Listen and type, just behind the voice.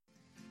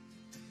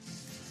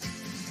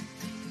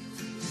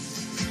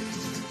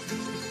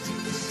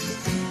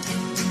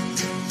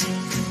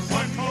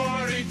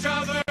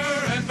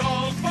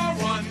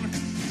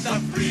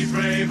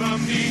brave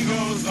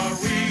amigos are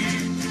we.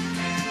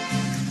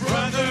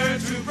 Brother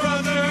to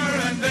brother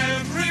and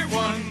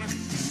everyone,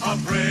 a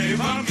brave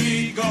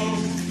amigo.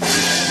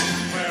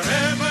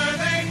 Wherever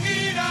they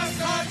need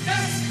us, our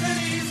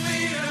destinies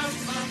lead us.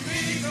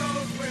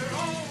 Amigos, we're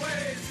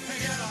always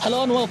together.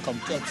 Hello and welcome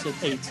to episode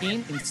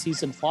 18 in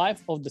season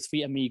 5 of The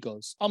Three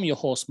Amigos. I'm your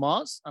host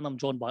Mars, and I'm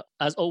joined by,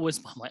 as always,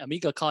 by my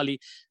amigo Carly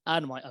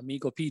and my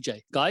amigo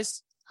PJ.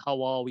 Guys,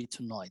 how are we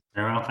tonight?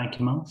 Very well, thank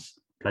you, Mars.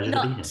 Pleasure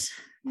to be here.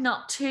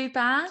 Not too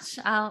bad.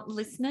 Our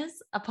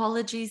listeners,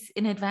 apologies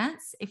in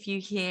advance if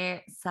you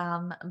hear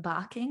some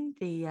barking.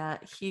 The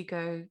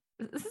Hugo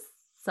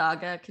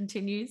saga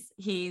continues.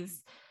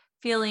 He's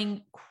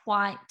feeling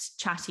quite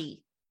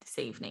chatty this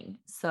evening.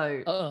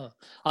 So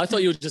I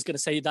thought you were just going to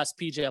say that's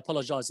PJ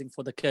apologizing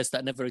for the curse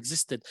that never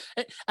existed.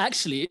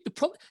 Actually,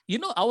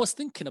 I was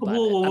thinking about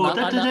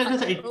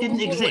it. It didn't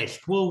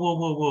exist.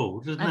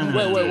 Whoa.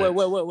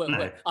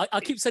 Wait. I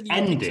keep sending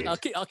him pictures.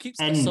 I keep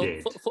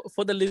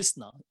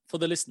for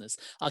the listeners,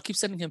 I keep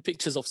sending him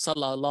pictures of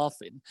Salah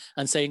laughing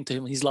and saying to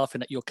him he's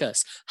laughing at your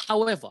curse.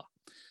 However,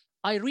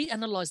 I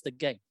reanalyzed the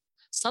game.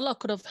 Salah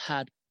could have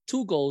had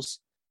 2 goals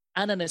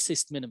and an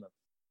assist minimum.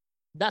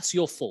 That's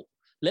your fault.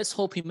 Let's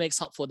hope he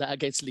makes up for that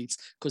against Leeds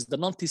because the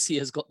non-TC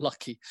has got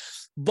lucky.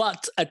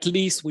 But at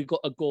least we got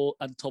a goal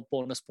and top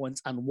bonus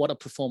points. And what a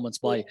performance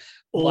by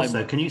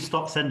Mo. Can you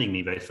stop sending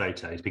me those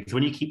photos? Because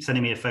when you keep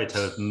sending me a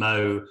photo of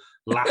Mo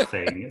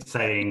laughing,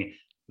 saying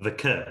the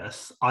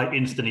curse, I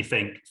instantly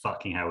think,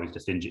 fucking hell,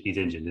 he's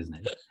injured,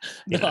 isn't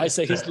he? I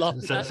say he's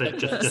laughing. So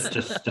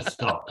just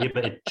stop. Yeah,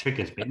 but it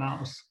triggers me,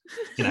 Miles.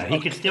 He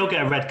could still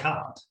get a red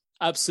card.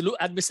 Absolutely,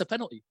 and miss a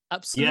penalty.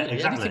 Absolutely, yeah,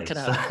 exactly. Anything can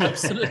happen.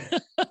 Absolutely.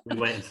 We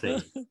wait and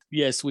see.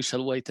 Yes, we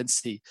shall wait and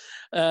see.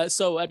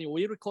 So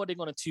anyway, we're recording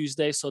on a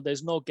Tuesday, so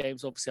there's no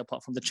games, obviously,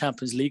 apart from the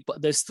Champions League,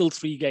 but there's still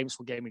 3 games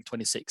for Game Week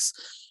 26.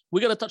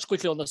 We're going to touch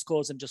quickly on the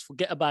scores and just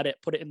forget about it,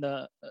 put it in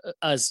the,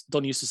 as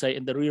Don used to say,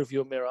 in the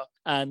rearview mirror,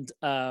 and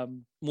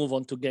move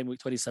on to Game Week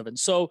 27.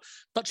 So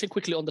touching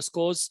quickly on the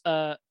scores,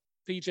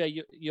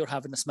 PJ, you're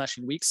having a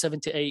smashing week,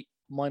 78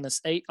 minus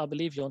 8, I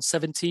believe. You're on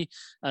 70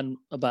 and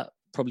about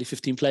probably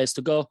 15 players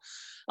to go.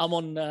 I'm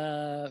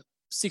on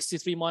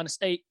 63 minus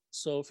 8,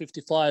 so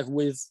 55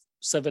 with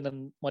 7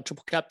 and my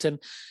triple captain.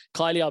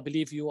 Kylie, I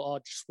believe you are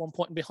just 1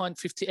 point behind,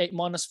 58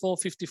 minus 4,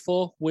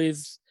 54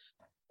 with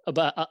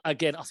about,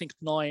 again, I think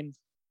 9.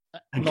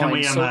 And can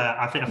we,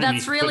 I think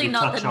that's really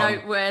not the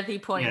noteworthy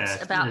point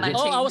about my team.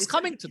 I was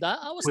coming to that.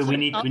 I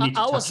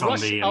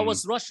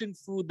was rushing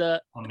through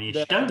the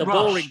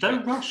boring.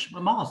 Don't rush,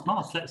 Mars.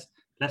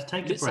 Let's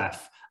take a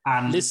breath.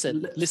 And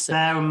listen.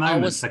 Spare a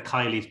moment for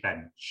Kylie's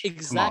bench.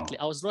 Exactly.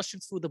 I was rushing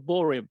through the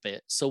boring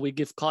bit, so we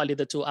give Kylie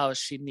the 2 hours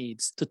she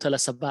needs to tell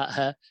us about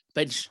her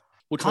bench.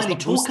 Kylie,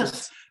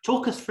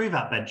 talk us through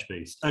that bench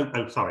boost.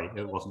 Oh, sorry,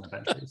 it wasn't a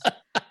bench boost.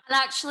 And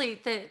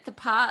actually, the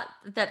part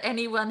that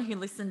anyone who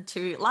listened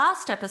to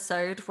last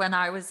episode, when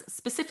I was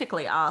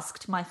specifically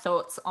asked my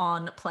thoughts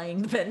on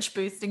playing the bench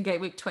boost in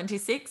Game Week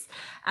 26,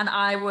 and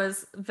I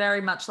was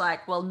very much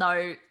like, well,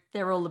 no,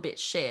 they're all a bit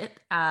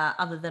shit,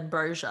 other than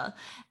Brozier.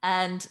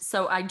 And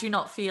so I do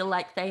not feel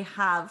like they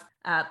have,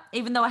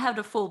 even though I have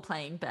a full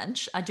playing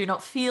bench, I do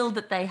not feel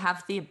that they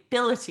have the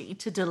ability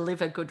to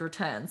deliver good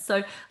returns.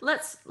 So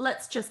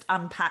let's just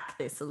unpack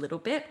this a little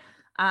bit.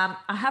 I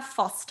have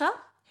Foster,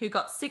 who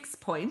got 6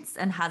 points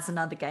and has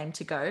another game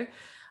to go.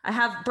 I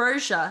have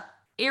Brozier,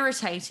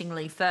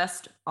 irritatingly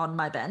first on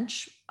my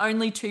bench,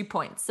 only 2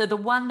 points. So the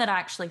one that I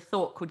actually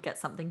thought could get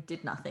something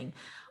did nothing.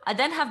 I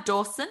then have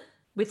Dawson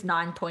with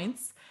 9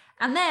 points.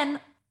 And then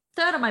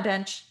third on my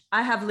bench,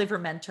 I have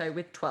Livramento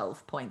with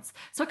 12 points.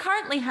 So I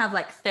currently have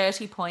like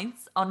 30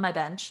 points on my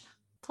bench,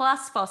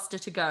 plus Foster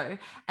to go.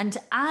 And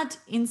to add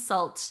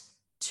insult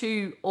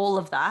to all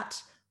of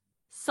that,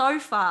 so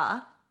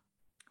far,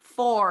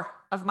 4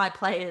 of my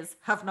players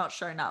have not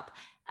shown up.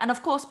 And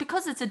of course,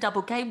 because it's a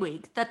double game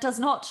week, that does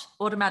not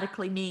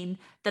automatically mean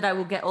that I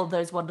will get all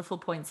those wonderful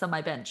points on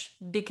my bench,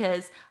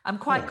 because I'm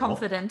quite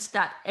confident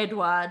that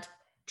Edouard,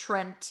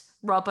 Trent,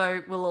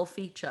 Robbo will all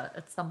feature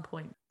at some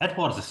point.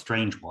 Edouard's a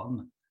strange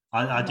one.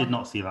 I did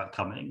not see that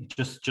coming.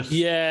 Just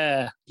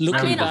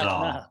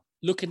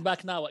looking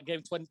back now at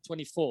game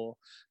 2024,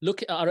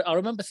 I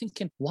remember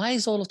thinking, why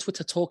is all of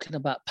Twitter talking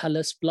about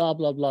Palace, blah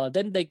blah blah?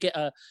 Then they get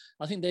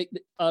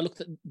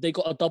they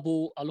got a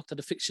double. I looked at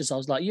the fixtures. I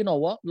was like, you know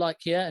what,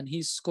 and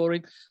he's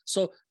scoring.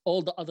 So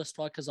all the other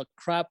strikers are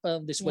crap.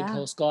 This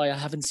Weghorst guy, I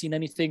haven't seen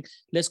anything.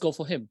 Let's go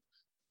for him.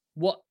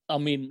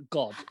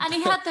 God. And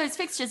he had those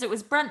fixtures. It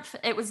was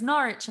Brentford, it was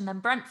Norwich, and then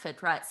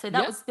Brentford, right? So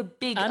that was the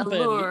big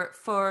allure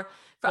for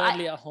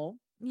Burnley at home.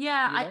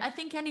 Yeah, I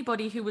think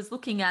anybody who was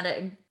looking at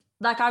it,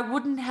 like, I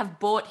wouldn't have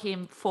bought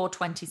him for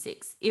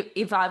 26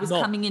 if I was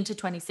coming into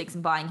 26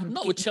 and buying him.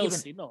 Not with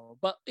Chelsea, no.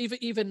 But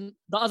even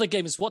the other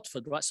game is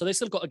Watford, right? So they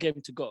still got a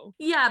game to go.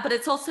 Yeah, but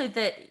it's also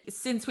that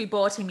since we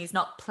bought him, he's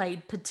not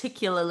played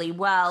particularly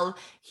well.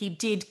 He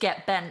did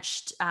get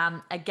benched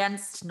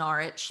against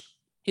Norwich.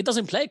 He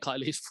doesn't play,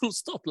 Kylie. He's full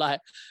stop.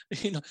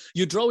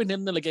 You're drawing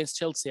 0-0 against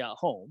Chelsea at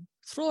home.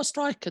 throw a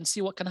strike and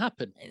see what can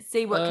happen.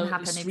 See what can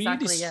happen. It's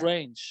Exactly. really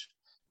strange.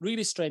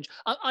 Really strange.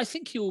 I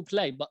think he will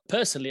play, but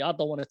personally, I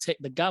don't want to take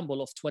the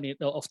gamble of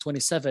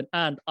 27,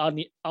 and I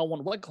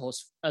want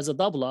Weghorst as a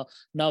doubler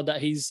now that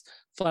he's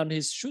found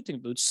his shooting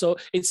boots. So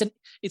it's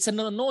an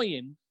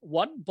annoying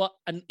one, but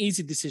an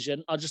easy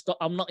decision.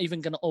 I'm not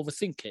even going to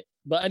overthink it.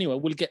 But anyway,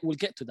 we'll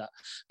get to that.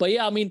 But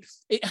yeah, I mean,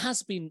 it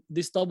has been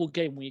this double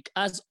game week,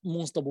 as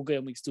most double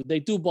game weeks do. They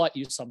do bite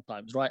you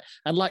sometimes, right?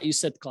 And like you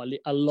said, Carly,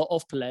 a lot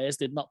of players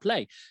did not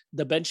play.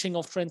 The benching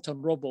of Trent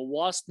and Robbo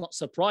was not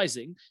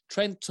surprising.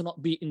 Trent to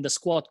not be in the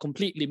squad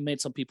completely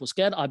made some people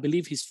scared. I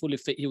believe he's fully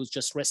fit. He was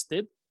just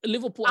rested.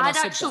 Liverpool. I'd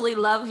actually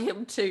love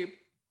him to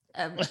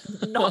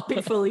not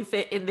be fully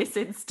fit in this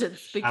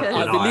instance, because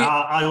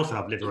I also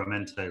have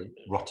Livramento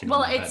rotting.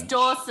 Well, on the it's bench.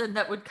 Dawson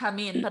that would come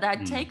in, but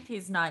I'd take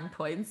his 9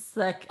 points.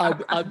 Like, I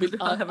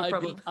have a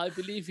problem. I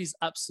believe he's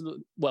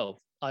absolute.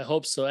 Well, I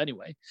hope so.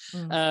 Anyway,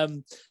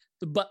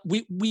 but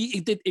we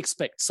did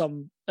expect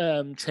some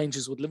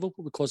changes with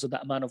Liverpool because of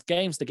that amount of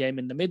games, the game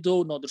in the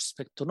middle, no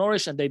disrespect to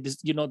Norwich, and they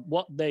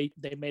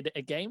made it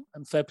a game,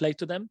 and fair play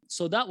to them.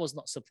 So that was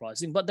not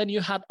surprising. But then you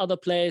had other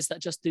players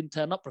that just didn't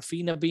turn up.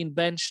 Rafinha being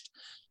benched,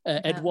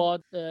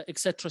 Edouard,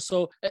 etc.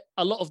 So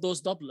a lot of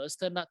those doublers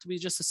turned out to be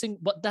just a single.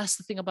 But that's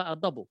the thing about a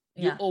double.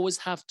 You always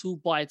have 2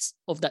 bites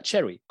of that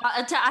cherry.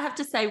 I have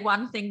to say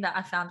one thing that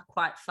I found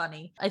quite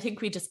funny. I think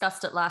we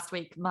discussed it last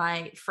week,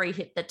 my free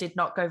hit that did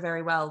not go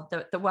very well.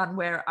 The one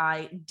where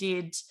I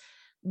did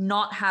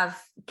not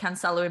have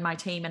Cancelo in my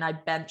team and I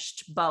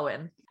benched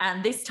Bowen.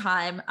 And this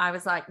time I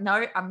was like,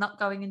 no, I'm not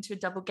going into a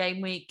double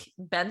game week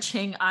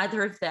benching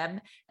either of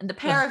them. And the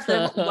pair of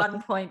them,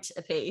 1 point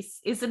apiece.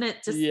 Isn't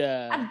it just...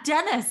 Yeah. And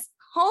Dennis,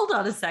 hold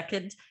on a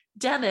second.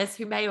 Dennis,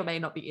 who may or may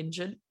not be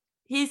injured,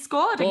 he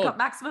scored and got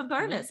maximum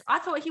bonus. I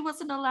thought he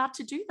wasn't allowed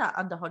to do that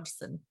under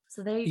Hodgson.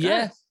 So there you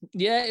go.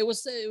 Yeah, it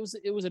was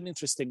an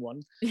interesting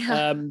one.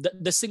 Yeah.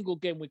 The single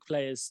game week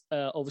players,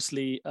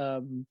 obviously,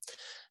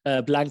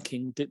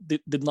 blanking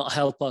did not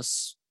help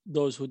us,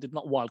 those who did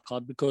not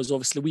wildcard, because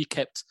obviously we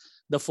kept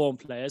the form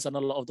players and a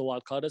lot of the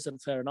wildcarders,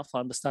 and fair enough, I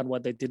understand why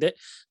they did it.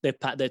 They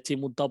packed their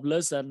team with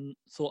doublers and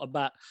thought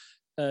about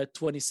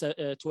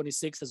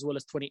 26 as well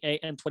as 28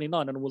 and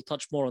 29, and we'll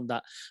touch more on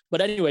that.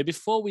 But anyway,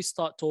 before we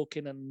start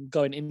talking and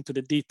going into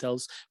the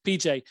details,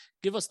 PJ,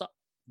 give us the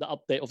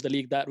update of the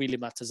league that really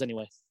matters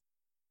anyway.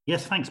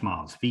 Yes, thanks,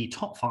 Mars. The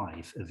top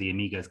 5 of the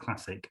Amigos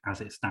Classic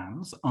as it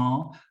stands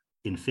are: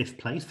 in 5th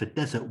place for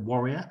Desert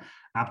Warrior,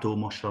 Abdul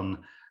Moshon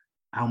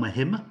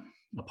Al-Mahim.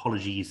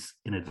 Apologies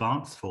in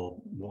advance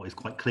for what is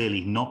quite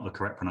clearly not the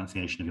correct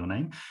pronunciation of your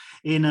name.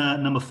 In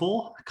number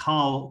 4,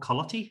 Carl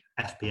Carlotti,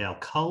 FPL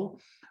Cull.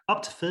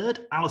 Up to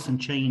 3rd, Alison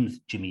Chains,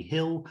 Jimmy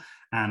Hill.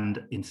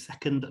 And in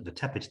 2nd, the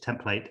tepid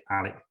template,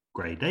 Alec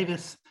Gray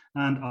Davis.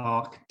 And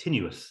our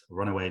continuous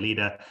runaway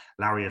leader,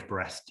 Larry of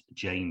Brest,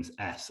 James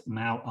S.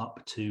 Now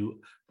up to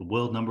the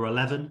world number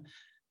 11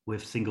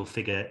 with single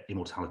figure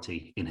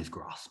immortality in his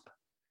grasp.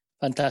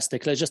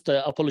 Fantastic. Just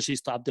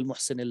apologies to Abdul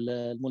Muhsin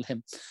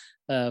Al-Mulhim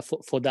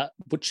for that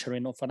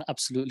butchering of an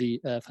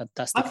absolutely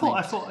fantastic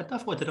I thought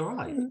I did all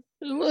right.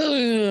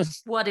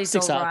 What is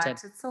 6 all out of right?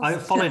 10. I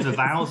followed the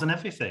vowels and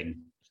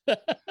everything.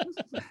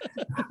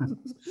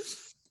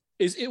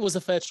 It was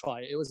a fair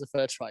try.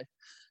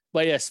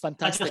 But yes,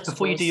 fantastic. Just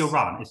before you do your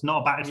run, it's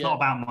not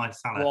about my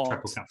Salah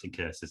triple captain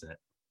curse, is it?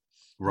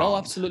 No,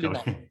 absolutely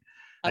not. Okay,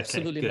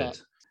 Absolutely good.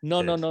 not. No.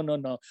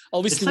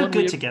 Obviously, it's so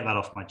good to get that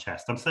off my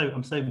chest. I'm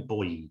so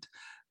buoyed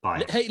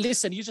by it. Hey,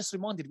 listen, you just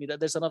reminded me that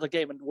there's another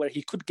game where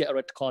he could get a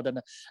red card and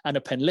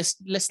a pen.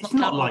 Let's not. It's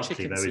not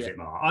likely though, is it,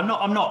 Mark? I'm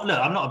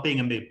not being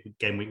a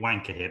mid-game week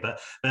wanker here, but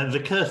the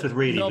curse was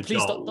really the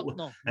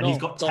goal, and he's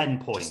got 10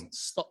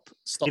 points.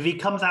 Stop. If he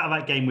comes out of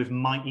that game with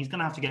he's going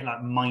to have to get like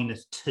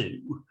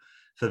 -2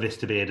 for this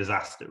to be a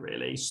disaster.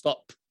 Really,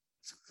 stop.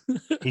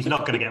 He's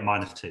not going to get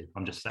 -2.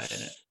 I'm just saying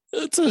it.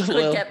 He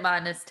could get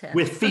 -10.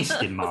 We're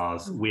feasting,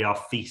 Mars. We are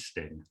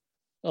feasting.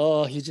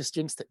 Oh, you just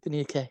jinxed it, didn't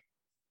you, Kay?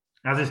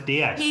 As is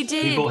DS. He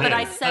did, but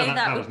I say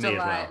that with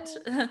delight.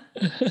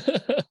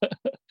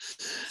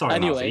 Sorry,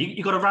 anyway, Marcy,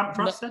 you got a rant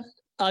for us then?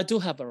 I do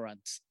have a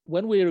rant.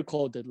 When we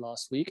recorded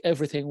last week,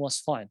 everything was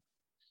fine.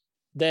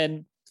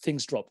 Then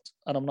things dropped.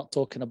 And I'm not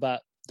talking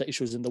about the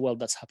issues in the world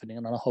that's happening.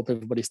 And I hope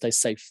everybody stays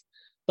safe.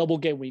 Double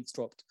game weeks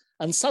dropped.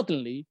 And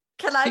suddenly...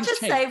 Can I just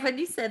say, when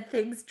you said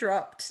things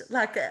dropped,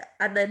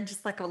 and then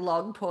just like a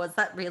long pause,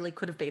 that really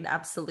could have been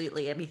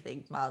absolutely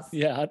anything, Mars.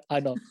 Yeah,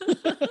 I know.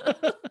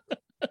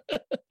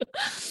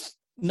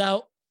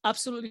 Now,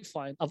 absolutely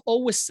fine. I've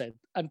always said,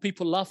 and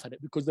people laugh at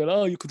it because they're,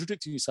 oh, you're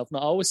contradicting yourself. No,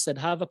 I always said,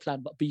 have a plan,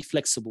 but be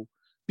flexible.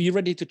 Be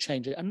ready to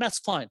change it. And that's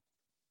fine.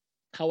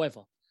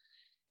 However,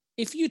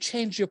 if you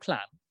change your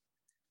plan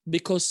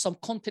because some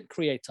content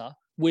creator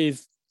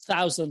with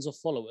thousands of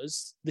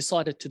followers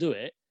decided to do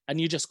it and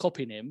you're just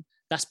copying him,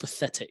 that's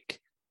pathetic.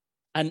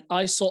 And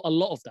I saw a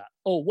lot of that.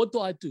 Oh, what do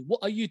I do?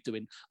 What are you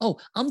doing? Oh,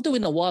 I'm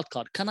doing a wild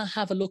card. Can I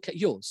have a look at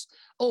yours?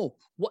 Oh,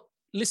 what?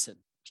 Listen,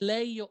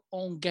 play your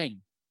own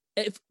game.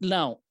 if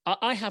now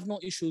I have no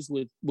issues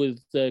with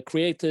the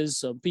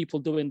creators, people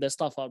doing their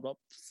stuff. I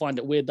find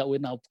it weird that we're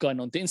now going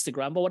on to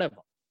Instagram, but whatever.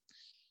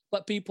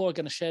 But people are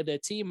going to share their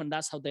team, and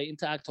that's how they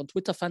interact on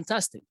Twitter.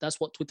 Fantastic. That's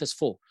what Twitter's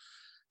for.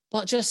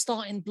 But just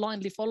starting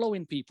blindly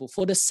following people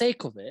for the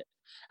sake of it,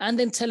 and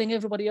then telling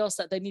everybody else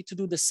that they need to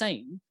do the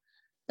same,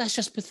 that's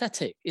just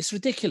pathetic. It's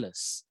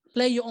ridiculous.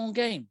 Play your own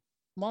game.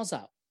 Mars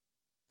out.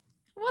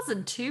 It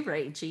wasn't too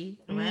ragey.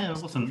 Yeah,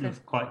 it wasn't. It was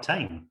quite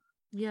tame.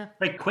 Yeah.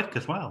 Very quick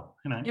as well,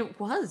 you know. It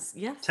was,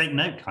 yes. Take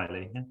note,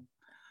 Kylie. Yeah.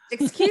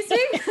 Excuse me?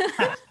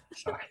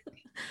 Sorry.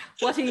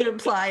 What are you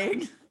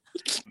implying?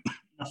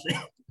 Nothing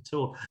at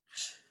all.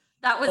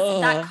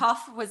 That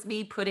cough was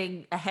me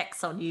putting a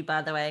hex on you,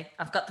 by the way.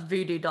 I've got the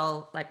voodoo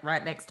doll like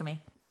right next to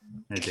me.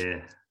 Oh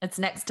dear. It's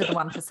next to the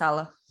one for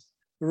Salah.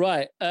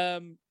 Right.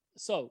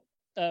 So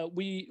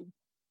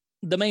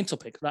the main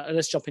topic,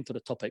 let's jump into the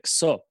topics.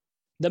 So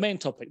the main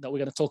topic that we're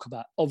going to talk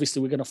about, obviously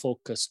we're going to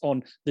focus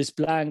on this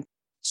blank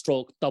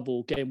stroke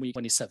double game week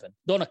 27.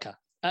 Donica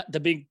at the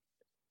big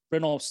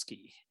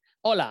Brenovsky.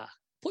 Hola,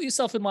 put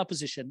yourself in my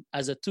position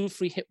as a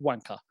 2-3 hit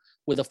wanker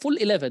with a full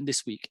 11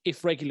 this week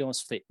if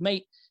Reguilon's fit.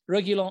 Mate,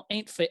 Reguilon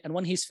ain't fit, and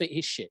when he's fit,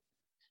 he's shit.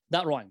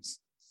 That rhymes.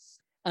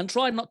 And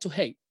try not to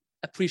hate,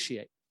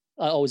 appreciate.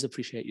 I always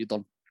appreciate you,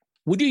 Don.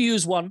 Would you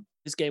use one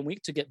this game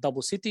week to get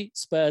double City,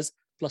 Spurs,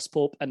 plus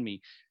Pope and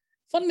me?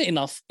 Funnily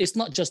enough, it's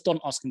not just Don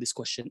asking this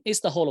question. It's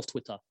the whole of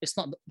Twitter. It's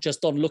not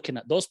just Don looking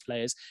at those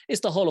players.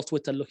 It's the whole of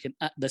Twitter looking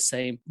at the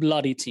same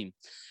bloody team.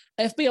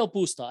 FBL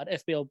Booster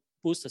at FBL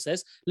Booster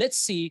says, let's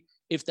see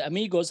if the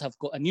Amigos have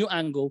got a new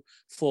angle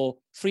for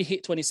free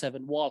hit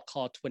 27,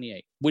 wildcard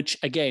 28, which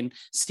again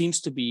seems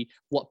to be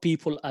what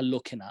people are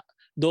looking at.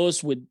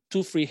 Those with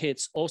 2 free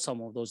hits, or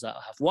some of those that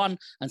have one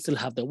and still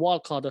have the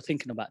wildcard, are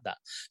thinking about that.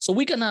 So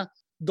we're going to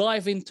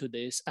dive into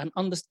this and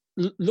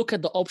look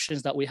at the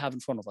options that we have in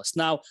front of us.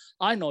 Now,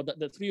 I know that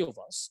the three of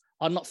us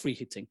are not free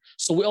hitting,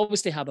 so we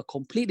obviously have a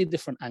completely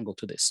different angle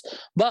to this.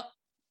 But,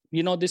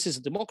 you know, this is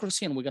a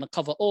democracy, and we're going to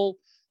cover all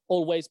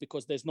ways,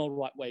 because there's no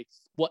right way,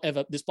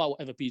 despite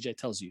whatever PJ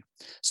tells you.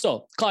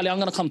 So, Kylie, I'm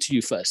going to come to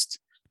you first.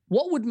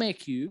 What would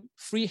make you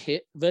free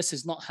hit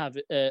versus not have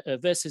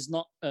versus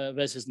not?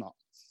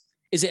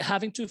 Is it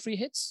having 2 free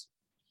hits?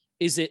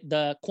 Is it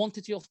the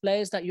quantity of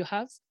players that you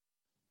have?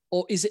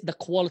 Or is it the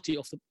quality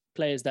of the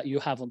players that you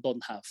have and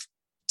don't have?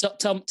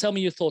 Tell me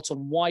your thoughts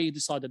on why you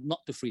decided not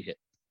to free hit.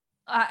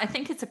 I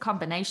think it's a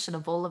combination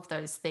of all of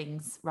those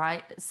things,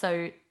 right?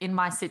 So in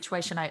my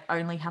situation, I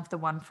only have the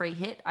 1 free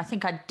hit. I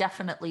think I'd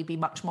definitely be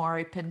much more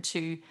open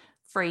to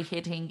free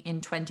hitting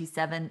in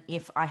 27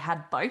 if I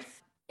had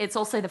both. It's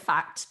also the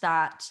fact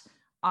that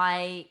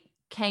I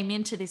came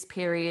into this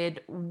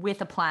period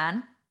with a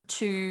plan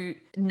to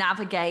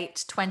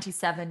navigate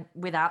 27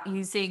 without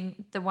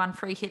using the 1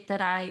 free hit that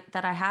I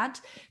had,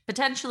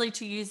 potentially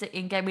to use it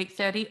in game week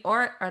 30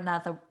 or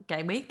another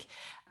game week.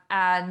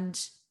 And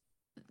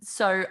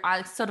so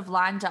I sort of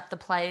lined up the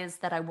players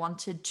that I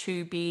wanted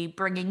to be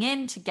bringing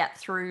in to get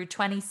through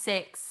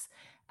 26,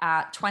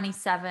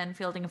 27,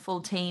 fielding a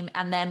full team,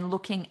 and then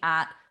looking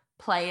at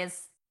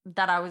players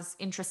that I was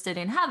interested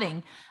in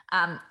having.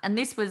 And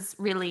this was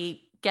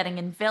really getting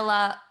in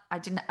Villa.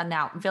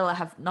 Now Villa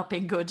have not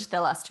been good their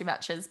last 2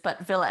 matches,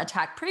 but Villa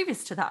attack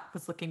previous to that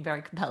was looking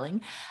very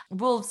compelling.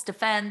 Wolves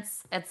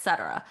defense,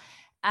 etc.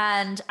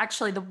 And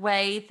actually the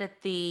way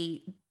that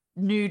the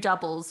new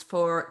doubles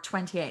for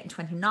 28 and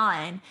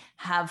 29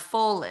 have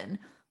fallen,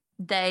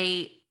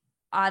 they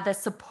either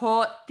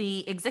support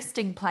the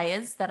existing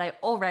players that I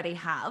already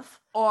have,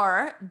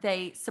 or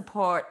they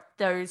support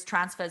those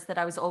transfers that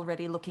I was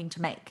already looking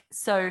to make.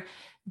 So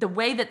the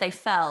way that they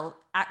fell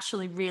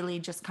actually really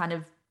just kind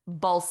of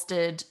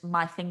bolstered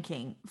my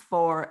thinking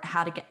for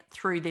how to get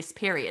through this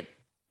period.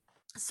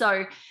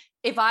 So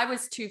if I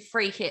was to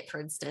free hit, for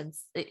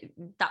instance,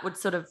 that would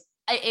sort of,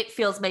 it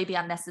feels maybe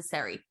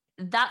unnecessary.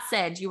 That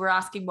said, you were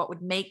asking what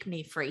would make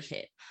me free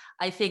hit.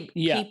 I think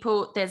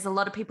there's a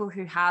lot of people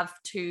who have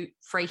 2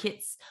 free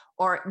hits,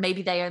 or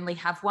maybe they only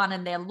have 1,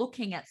 and they're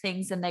looking at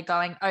things and they're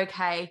going,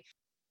 okay,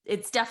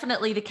 it's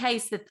definitely the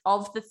case that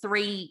of the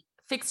 3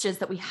 fixtures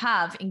that we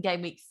have in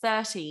game week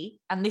 30,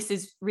 and this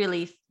is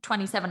really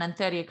 27 and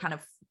 30 are kind of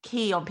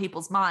key on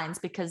people's minds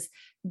because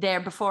they're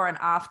before and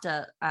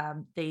after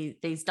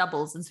these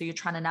doubles. And so you're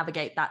trying to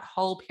navigate that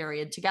whole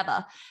period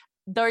together.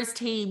 Those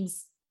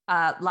teams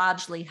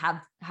largely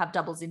have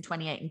doubles in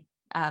 28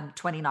 and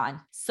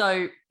 29.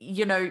 So,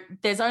 you know,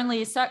 there's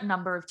only a certain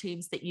number of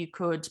teams that you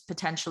could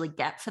potentially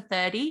get for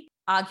 30.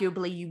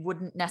 Arguably, you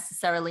wouldn't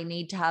necessarily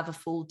need to have a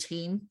full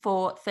team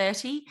for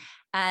 30.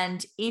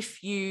 And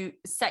if you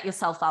set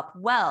yourself up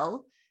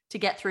well to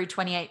get through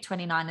 28,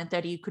 29, and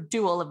 30, you could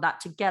do all of that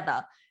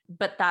together.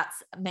 But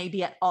that's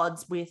maybe at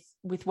odds with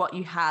what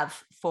you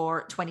have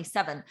for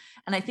 27.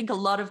 And I think a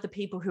lot of the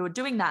people who are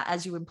doing that,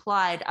 as you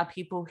implied, are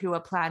people who are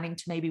planning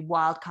to maybe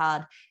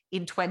wildcard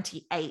in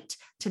 28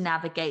 to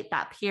navigate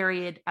that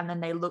period. And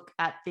then they look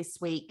at this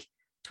week,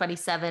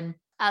 27,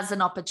 as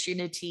an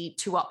opportunity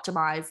to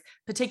optimize,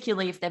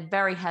 particularly if they're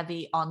very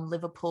heavy on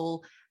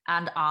Liverpool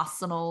and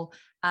Arsenal,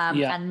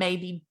 and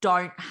maybe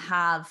don't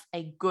have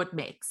a good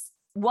mix.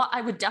 What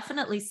I would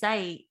definitely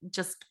say,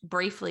 just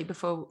briefly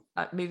before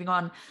moving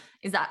on,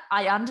 is that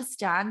I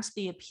understand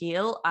the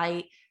appeal.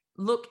 I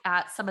look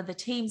at some of the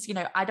teams,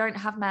 I don't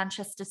have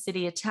Manchester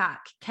City attack.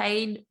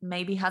 Kane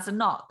maybe has a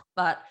knock,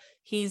 but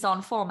he's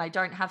on form. I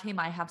don't have him.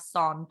 I have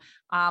Son.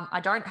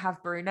 I don't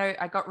have Bruno.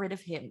 I got rid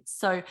of him.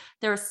 So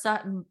there are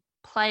certain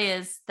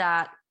players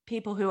that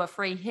people who are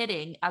free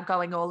hitting are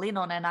going all in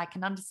on, and I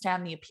can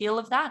understand the appeal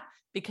of that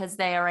because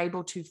they are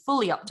able to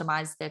fully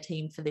optimize their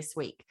team for this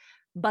week.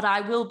 But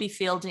I will be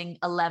fielding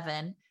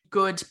 11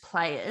 good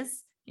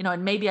players,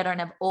 and maybe I don't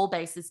have all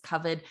bases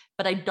covered,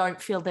 but I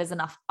don't feel there's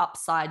enough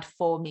upside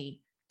for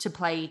me to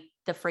play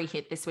the free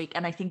hit this week.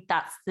 And I think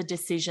that's the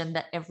decision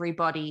that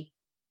everybody,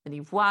 whether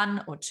you've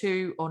won or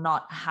two or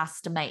not, has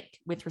to make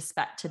with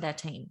respect to their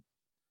team.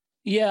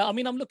 Yeah, I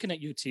mean, I'm looking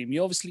at your team.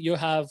 You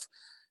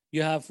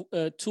have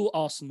 2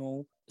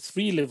 Arsenal,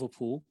 3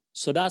 Liverpool,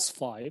 so that's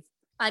 5.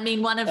 I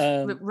mean, one of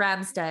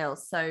Ramsdale,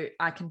 so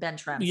I can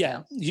bench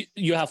Ramsdale. Yeah,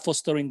 you have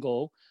Foster in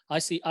goal. I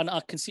see, and I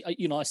can see,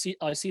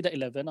 I see the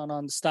 11, and I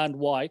understand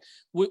why.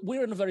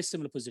 We're in a very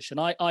similar position.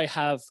 I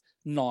have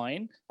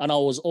 9, and I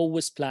was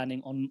always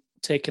planning on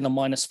taking a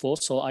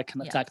 -4, so I can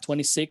attack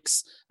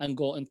 26 and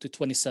go into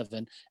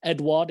 27.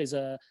 Edouard is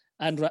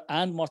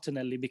and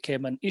Martinelli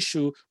became an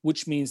issue,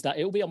 which means that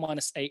it will be a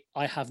 -8.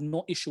 I have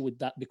no issue with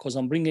that because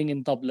I'm bringing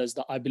in doublers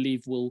that I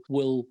believe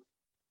will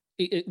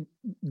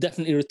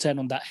definitely return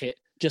on that hit,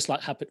 just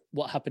like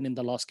what happened in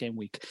the last game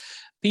week.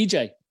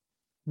 PJ,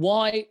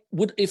 why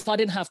would, if I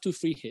didn't have 2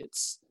 free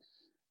hits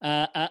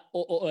or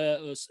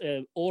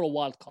a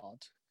wild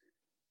card,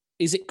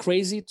 is it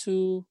crazy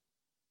to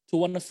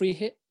want a free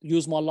hit,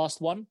 use my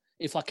last one?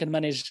 If I can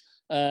manage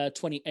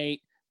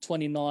 28,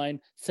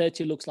 29,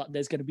 30, looks like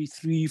there's going to be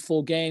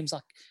 3-4 games.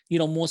 Like,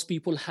 most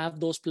people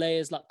have those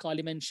players, like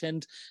Kylie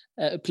mentioned,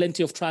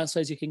 plenty of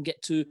transfers. You can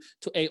get to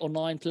 8 or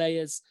 9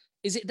 players.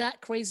 Is it that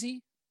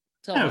crazy?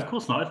 No, of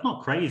course not. It's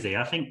not crazy.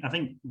 I think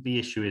the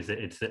issue is that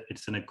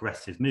it's an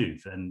aggressive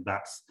move, and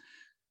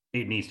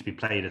it needs to be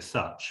played as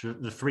such.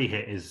 The free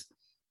hit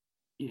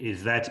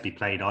is there to be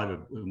played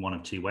either in one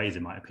of 2 ways,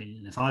 in my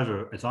opinion. It's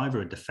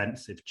either a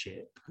defensive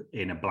chip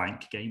in a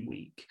blank game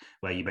week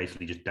where you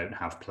basically just don't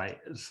have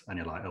players, and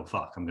you're like, oh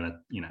fuck, I'm gonna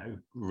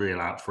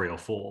reel out 3 or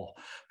 4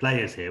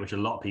 players here, which a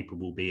lot of people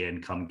will be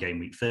in come game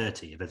week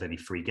 30 if there's only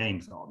 3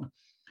 games on.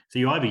 So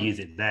you either use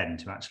it then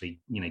to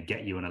actually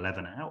get you an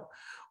 11 out,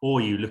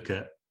 or you look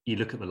at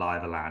the lie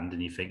of the land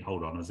and you think,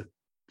 hold on, there's a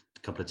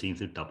couple of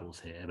teams with doubles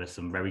here. There's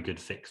some very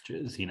good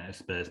fixtures,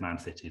 Spurs, Man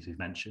City, as we've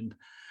mentioned,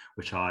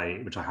 which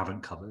I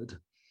haven't covered,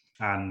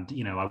 and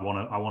I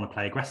want to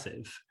play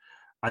aggressive.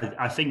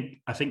 I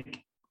think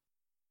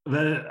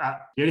the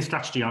only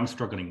strategy I'm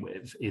struggling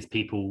with is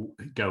people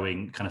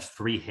going kind of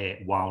free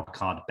hit, wild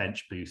card,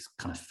 bench boost,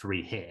 kind of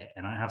free hit,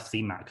 and I have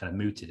seen that kind of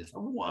mooted as,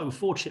 whoa,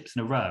 4 chips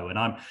in a row, and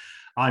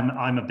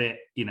I'm a bit,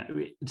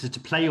 to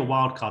play your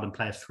wild card and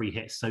play a free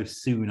hit so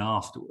soon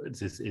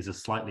afterwards is a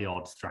slightly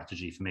odd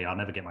strategy for me. I'll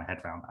never get my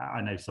head around that.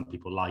 I know some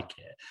people like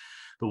it,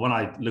 but when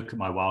I look at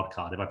my wild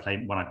card,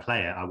 when I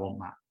play it, I want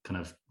that kind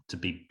of to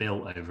be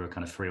built over a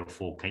kind of 3 or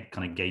 4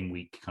 kind of game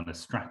week kind of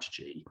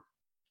strategy.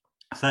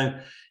 So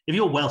if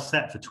you're well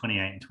set for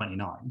 28 and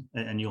 29,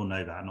 and you'll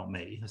know that, not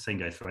me, the same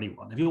goes for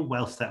anyone. If you're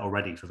well set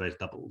already for those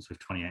doubles with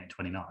 28 and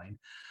 29,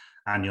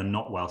 and you're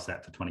not well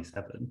set for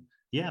 27,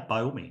 yeah, by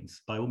all means,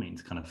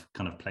 kind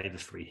of play the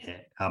free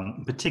hit,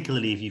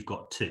 particularly if you've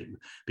got 2,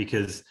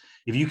 because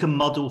if you can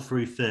muddle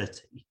through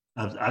 30,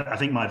 I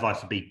think my advice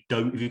would be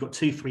if you've got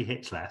 2 free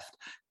hits left,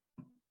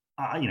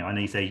 I know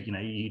you say,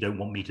 you don't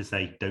want me to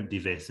say don't do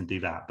this and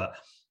do that, but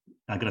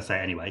I'm going to say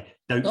it anyway.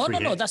 Don't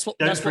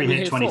free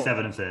hit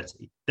 27 and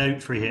 30.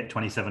 Don't free hit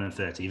 27 and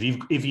 30.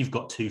 If you've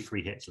got 2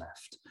 free hits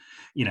left,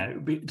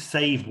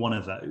 save one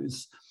of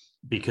those,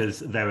 because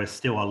there are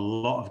still a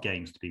lot of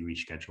games to be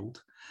rescheduled.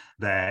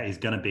 There is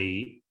going to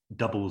be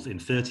doubles in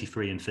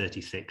 33 and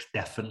 36,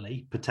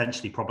 definitely,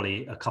 potentially,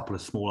 probably a couple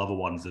of small other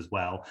ones as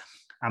well.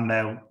 And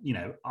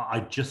I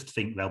just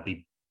think there'll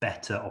be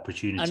better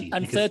opportunities.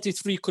 And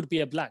 33 could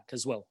be a blank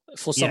as well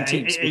for some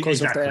teams,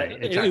 because exactly.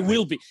 It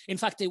will be. In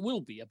fact, it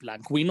will be a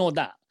blank. We know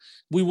that.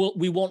 We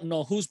won't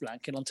know who's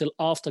blanking until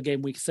after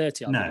game week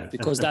 30, I believe,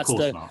 because that's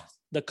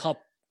the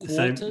cup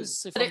quarters.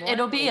 So,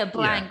 it'll be a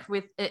blank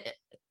with it.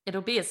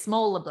 It'll be a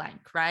smaller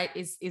blank, right?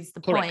 Is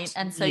the Correct. point?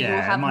 And so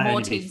you'll have more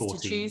teams to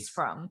choose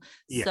from.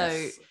 Yes,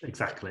 so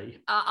exactly.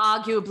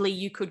 Arguably,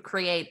 you could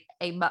create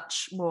a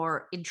much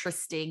more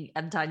interesting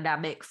and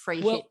dynamic free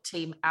hit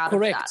team out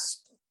of that.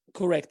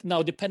 Correct.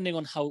 Now, depending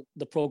on how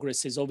the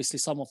progress is, obviously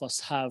some of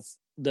us have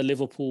the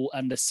Liverpool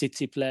and the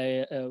City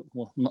player.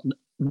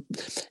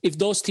 If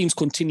those teams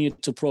continue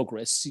to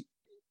progress,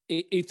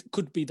 it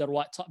could be the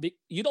right time.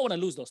 You don't want to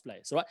lose those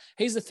players, right?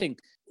 Here's the thing.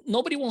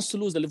 Nobody wants to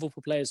lose the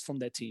Liverpool players from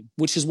their team,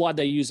 which is why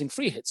they're using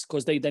free hits,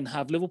 because they then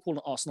have Liverpool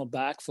and Arsenal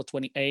back for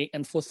 28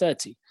 and for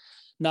 30.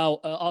 Now,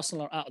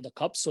 Arsenal are out of the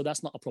cup, so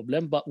that's not a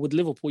problem. But with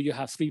Liverpool, you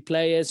have 3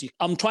 players.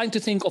 I'm trying to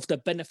think of the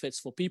benefits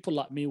for people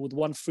like me with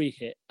one free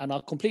hit. And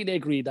I completely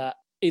agree that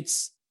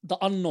it's the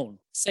unknown.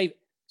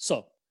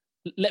 So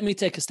let me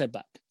take a step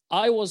back.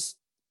 I was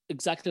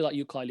exactly like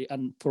you, Kylie,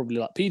 and probably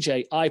like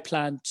PJ. I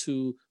planned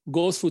to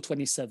go through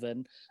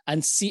 27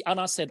 and see. And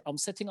I said, I'm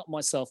setting up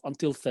myself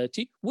until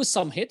 30 with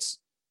some hits,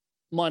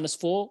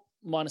 -4,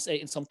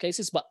 -8 in some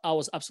cases. But I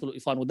was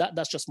absolutely fine with that.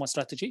 That's just my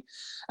strategy.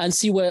 And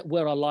see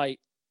where I lie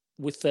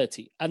with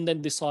 30 and then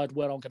decide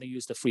where I'm going to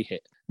use the free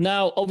hit.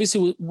 Now,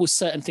 obviously, with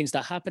certain things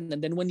that happen,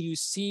 and then when you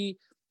see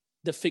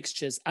the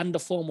fixtures and the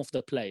form of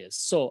the players.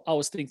 So I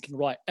was thinking,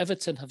 right,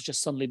 Everton have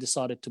just suddenly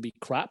decided to be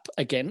crap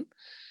again.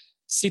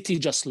 City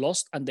just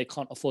lost and they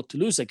can't afford to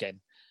lose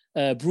again.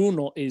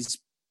 Bruno is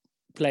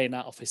playing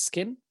out of his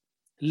skin.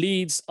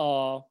 Leeds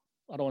are,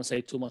 I don't want to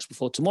say too much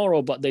before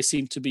tomorrow, but they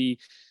seem to be,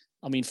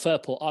 I mean,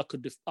 Firpo,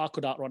 I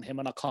could outrun him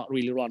and I can't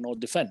really run or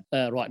defend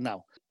right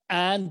now.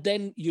 And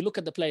then you look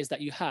at the players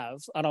that you have,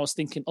 and I was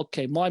thinking,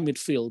 okay, my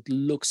midfield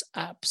looks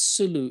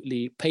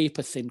absolutely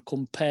paper thin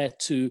compared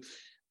to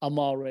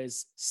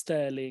Amares,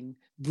 Sterling,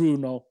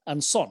 Bruno,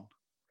 and Son.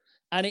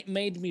 And it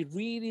made me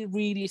really,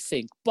 really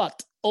think.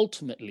 But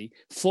ultimately,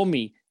 for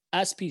me,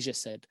 as PJ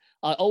said,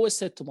 I always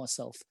said to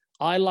myself,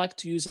 I like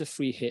to use the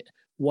free hit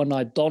when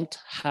I don't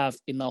have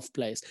enough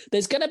players.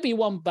 There's going to be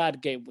one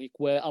bad game week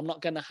where I'm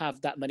not going to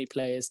have that many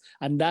players,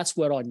 and that's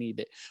where I need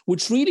it,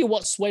 which really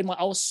what swayed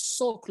I was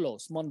so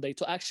close Monday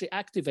to actually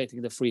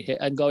activating the free hit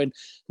and going,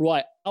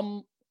 right,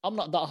 I'm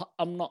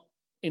not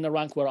in a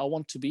rank where I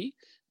want to be,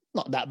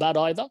 not that bad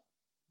either,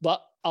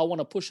 but I want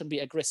to push and be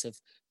aggressive.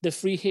 The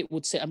free hit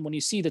would sit, and when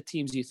you see the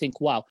teams, you think,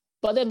 wow.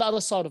 But then the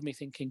other side of me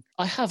thinking,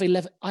 I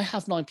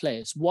have 9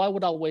 players. Why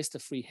would I waste a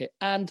free hit?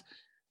 And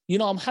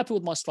I'm happy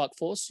with my strike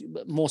force.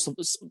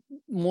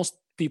 Most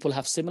people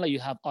have similar. You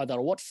have either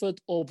a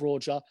Watford or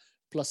Broja,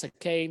 plus a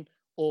Kane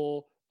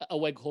or a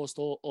Weghorst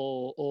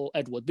or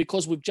Edward,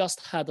 because we've just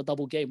had a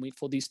double game week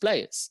for these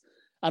players.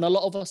 And a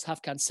lot of us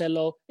have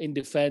Cancelo in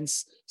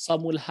defense.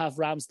 Some will have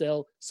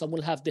Ramsdale. Some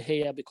will have De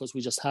Gea because we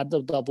just had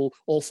the double,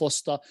 or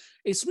Foster.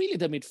 It's really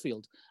the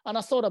midfield. And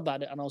I thought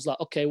about it and I was like,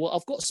 okay, well,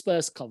 I've got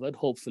Spurs covered,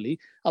 hopefully.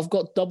 I've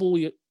got double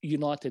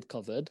United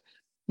covered.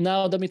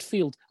 Now the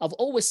midfield. I've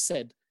always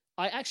said,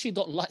 I actually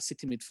don't like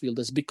City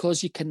midfielders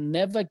because you can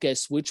never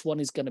guess which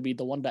one is going to be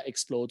the one that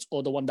explodes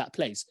or the one that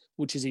plays,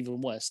 which is even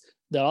worse.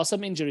 There are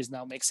some injuries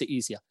now, makes it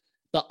easier.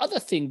 The other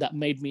thing that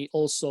made me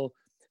also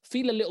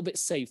feel a little bit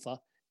safer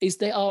is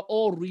they are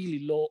all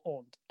really low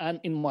owned, and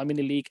in my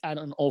mini league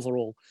and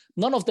overall.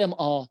 None of them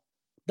are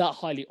that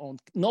highly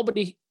owned.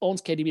 Nobody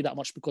owns KDB that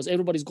much because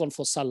everybody's gone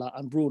for Salah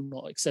and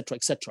Bruno, etc.,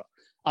 etc.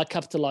 I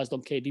capitalized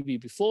on KDB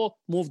before,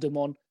 moved them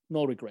on,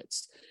 no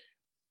regrets.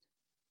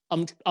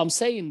 I'm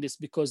saying this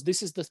because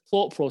this is the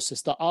thought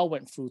process that I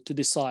went through to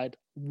decide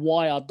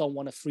why I don't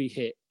want a free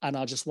hit, and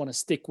I just want to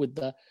stick with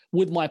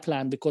my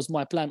plan, because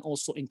my plan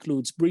also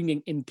includes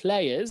bringing in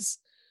players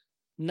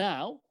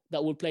now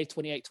that will play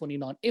 28,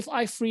 29. If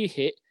I free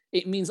hit,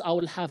 it means I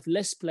will have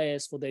less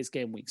players for those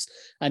game weeks.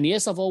 And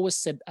yes, I've always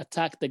said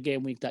attack the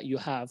game week that you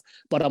have,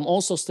 but I'm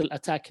also still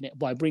attacking it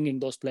by bringing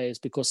those players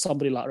because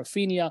somebody like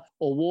Rafinha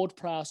or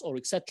Ward-Prowse or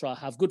etc.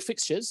 have good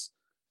fixtures,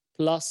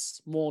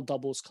 plus more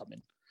doubles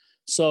coming.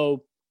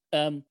 So,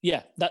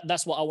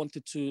 that's what I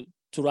wanted to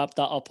wrap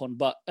that up on.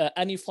 But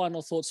any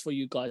final thoughts for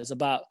you guys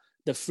about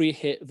the free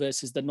hit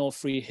versus the no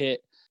free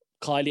hit?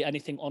 Kylie,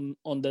 anything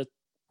on the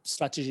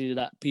strategy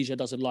that PJ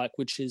doesn't like,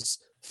 which is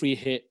free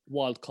hit,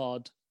 wild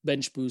card,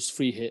 bench boost,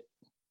 free hit,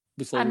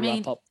 before we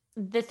wrap up?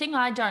 The thing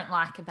I don't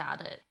like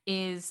about it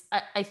is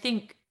I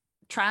think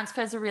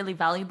transfers are really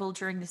valuable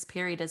during this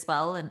period as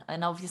well.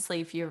 And obviously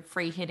if you're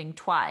free hitting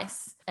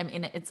twice, I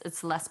mean,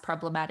 it's less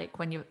problematic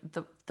when you're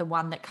the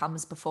one that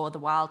comes before the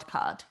wild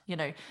card,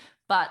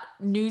 but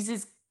news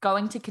is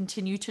going to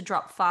continue to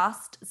drop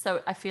fast.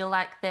 So I feel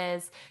like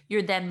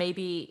you're then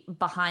maybe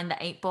behind the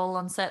 8 ball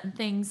on certain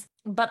things.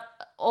 But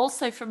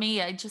also for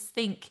me, I just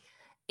think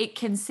it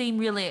can seem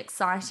really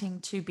exciting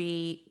to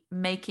be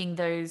making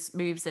those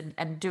moves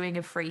and doing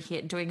a free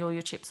hit, doing all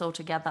your chips all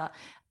together.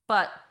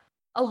 But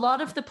a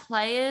lot of the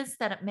players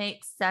that it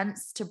makes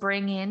sense to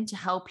bring in to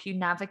help you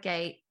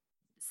navigate,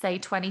 say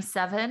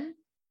 27,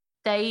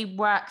 they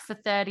work for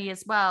 30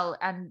 as well.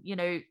 And,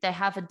 they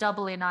have a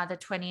double in either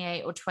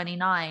 28 or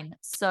 29.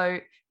 So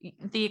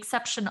the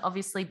exception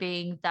obviously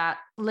being that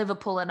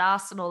Liverpool and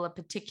Arsenal are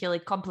particularly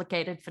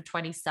complicated for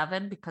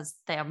 27 because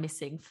they are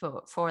missing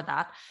for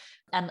that.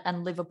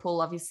 And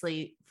Liverpool,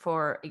 obviously,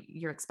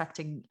 you're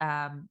expecting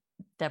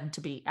them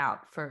to be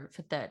out for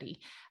 30.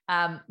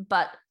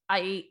 But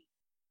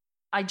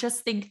I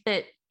just think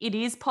that it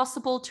is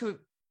possible to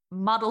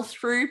muddle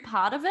through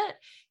part of it.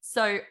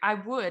 So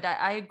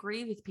I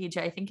agree with PJ.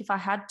 I think if I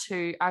had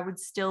to, I would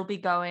still be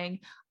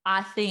going,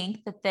 I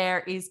think that there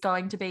is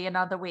going to be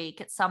another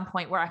week at some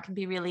point where I can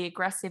be really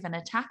aggressive and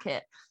attack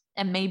it.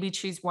 and maybe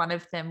choose one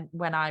of them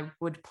when I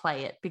would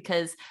play it,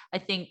 because I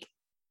think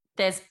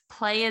there's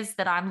players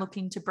that I'm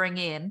looking to bring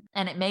in,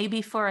 and it may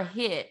be for a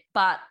hit,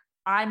 but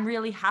I'm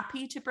really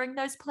happy to bring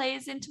those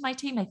players into my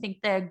team. I think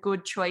they're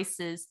good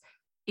choices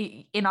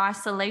in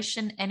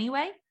isolation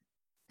anyway.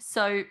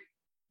 So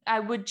I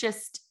would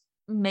just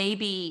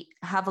maybe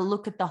have a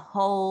look at the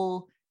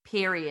whole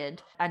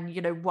period and,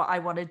 you know, what I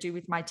want to do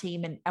with my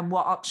team and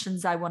what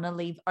options I want to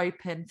leave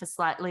open for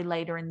slightly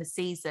later in the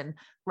season,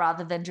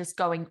 rather than just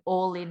going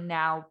all in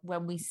now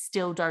when we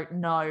still don't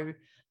know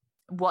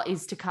what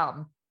is to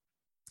come.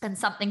 And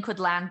something could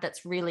land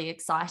that's really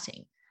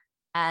exciting,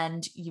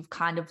 and you've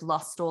kind of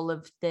lost all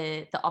of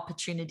the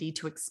opportunity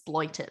to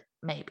exploit it,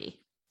 maybe.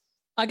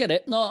 I get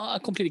it. No, I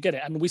completely get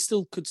it. And we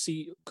still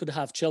could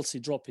have Chelsea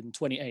drop in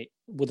 28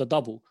 with a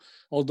double,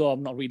 although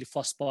I'm not really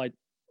fussed by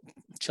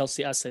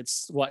Chelsea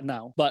assets right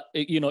now. But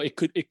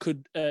it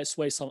could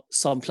sway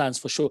some plans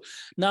for sure.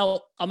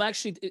 Now, I'm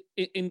actually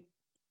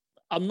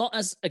I'm not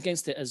as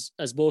against it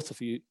as both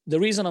of you. The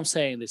reason I'm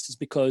saying this is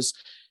because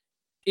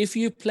if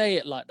you play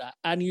it like that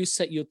and you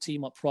set your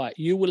team up right,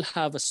 you will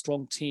have a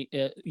strong team.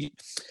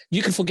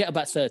 You can forget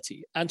about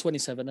 30 and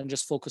 27 and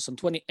just focus on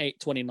 28,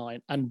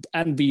 29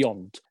 and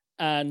beyond.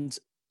 And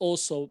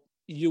also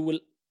you'll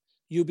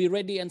be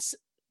ready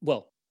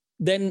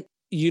then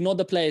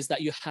the players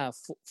that you have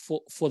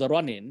for the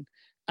run-in,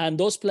 and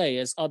those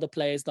players are the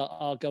players that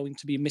are going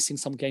to be missing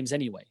some games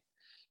anyway.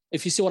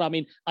 If you see what I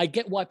mean, I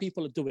get why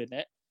people are doing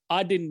it.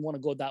 I didn't want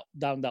to go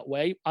down that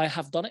way. I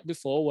have done it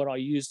before where I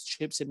used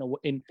chips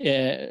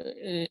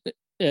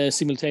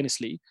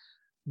simultaneously,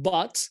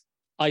 but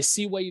I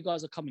see where you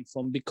guys are coming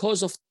from.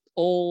 Because of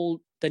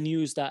all the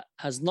news that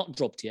has not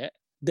dropped yet,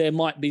 there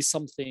might be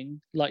something,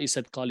 like you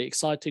said, Carly,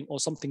 exciting or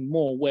something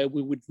more where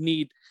we would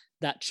need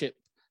that chip.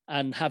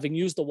 And having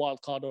used the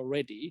wild card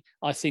already,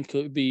 I think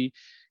it would be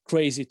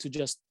crazy to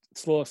just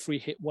throw a free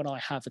hit when I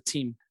have a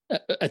team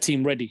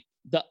ready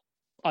that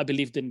I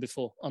believed in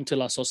before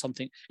until I saw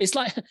something. It's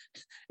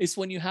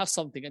when you have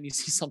something and you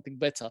see something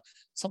better.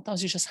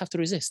 Sometimes you just have to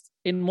resist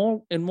in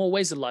more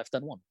ways in life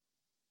than one.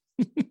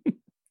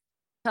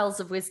 Pearls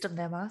of wisdom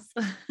there, Mars.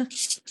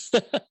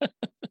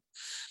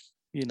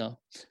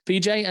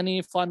 PJ,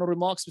 any final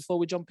remarks before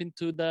we jump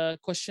into the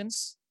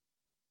questions?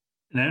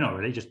 No, not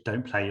really. Just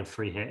don't play your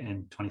free hit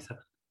in 27.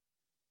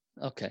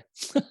 Okay.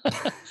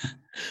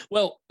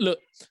 Well, look,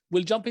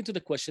 we'll jump into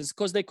the questions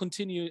because they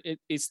continue.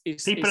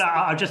 People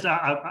are just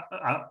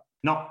not,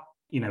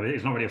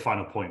 it's not really a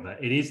final point,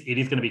 but it is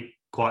going to be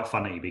quite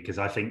funny because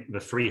I think the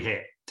free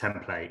hit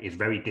template is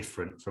very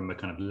different from the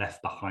kind of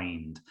left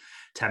behind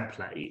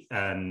template,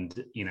 and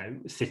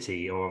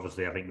City are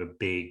obviously, I think, the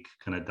big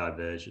kind of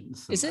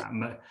diversions. Is it?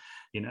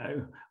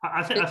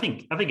 I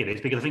think it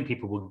is, because I think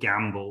people will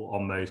gamble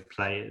on those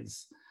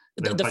players.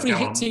 The free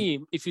hit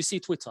team, if you see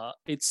Twitter,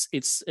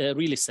 it's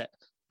really set.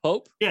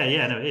 Pope.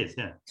 Yeah, no, it is.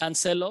 Yeah.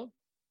 Cancelo,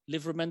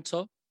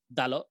 Livramento,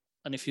 Dalot,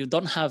 and if you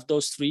don't have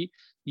those three,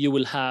 you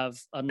will have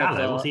another.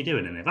 Dalot, what's he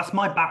doing in it? That's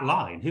my back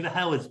line. Who the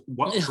hell is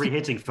free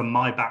hitting from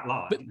my back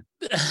line?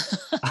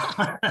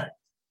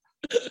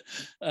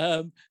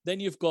 Then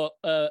you've got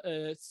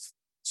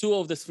two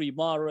of the three: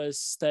 Mahrez,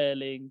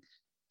 Sterling,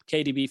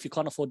 KDB. If you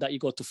can't afford that, you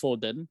go to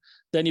Foden.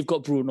 Then you've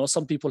got Bruno.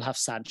 Some people have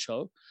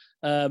Sancho,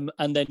 and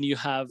then you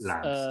have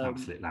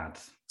absolute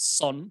lads.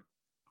 Son.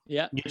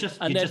 Yeah, just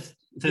Man City.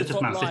 They're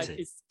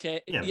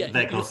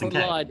costing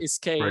Kane. Is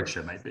Kane,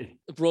 Broja maybe.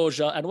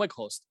 Broja and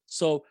Weghorst.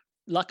 So,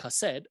 like I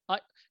said, I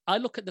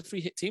look at the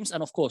free hit teams,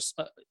 and of course,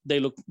 they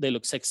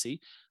look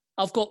sexy.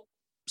 I've got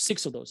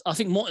 6 of those. I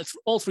think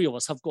all 3 of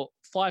us have got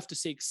 5 to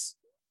 6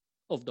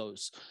 of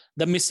those.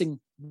 The missing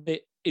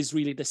bit is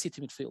really the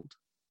City midfield.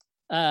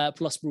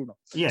 Plus Bruno.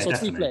 Yeah, so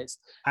definitely. 3 players.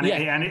 And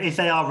if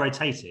they are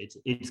rotated,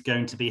 it's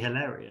going to be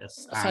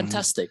hilarious.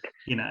 Fantastic.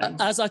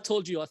 As I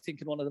told you, I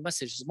think in one of the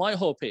messages, my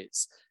hope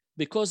is,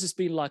 because it's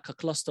been like a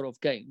cluster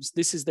of games,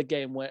 this is the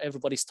game where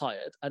everybody's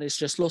tired and it's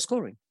just low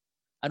scoring.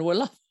 And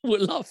we're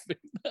laughing.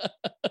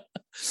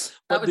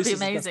 That would be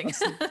amazing.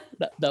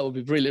 That would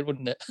be brilliant,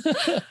 wouldn't it?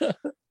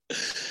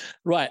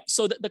 Right.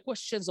 So the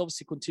questions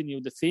obviously continue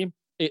the theme.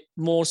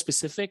 More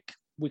specific.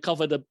 We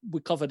covered a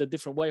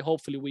different way.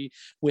 Hopefully,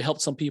 we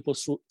helped some people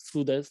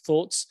through their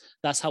thoughts.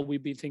 That's how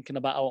we've been thinking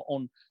about our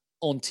own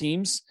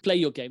teams. Play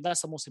your game.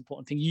 That's the most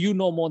important thing. You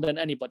know more than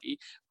anybody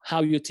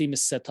how your team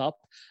is set up.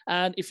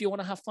 And if you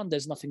want to have fun,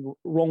 there's nothing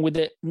wrong with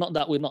it. Not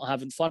that we're not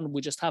having fun.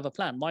 We just have a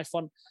plan. My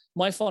fun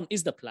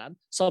is the plan.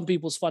 Some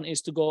people's fun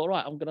is to go, all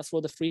right, I'm going to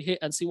throw the free hit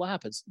and see what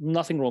happens.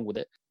 Nothing wrong with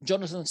it.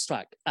 Jonathan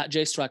Strack at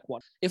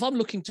JStrack1. If I'm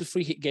looking to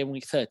free hit game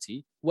week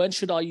 30, when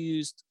should I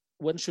use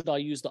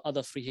the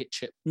other free hit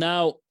chip?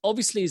 Now,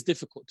 obviously, it's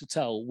difficult to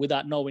tell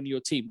without knowing your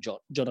team,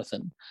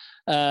 Jonathan.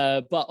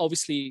 But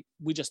obviously,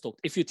 we just talked.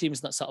 If your team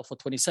is not set up for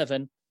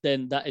 27,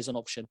 then that is an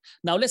option.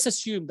 Now, let's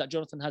assume that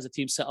Jonathan has a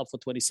team set up for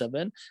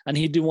 27 and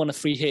he didn't want a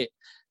free hit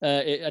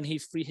and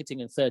he's free hitting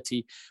in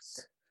 30.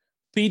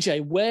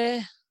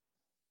 PJ,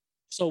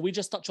 so we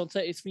just touched on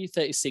 33,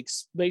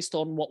 36. Based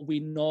on what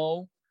we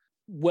know,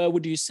 where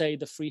would you say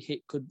the free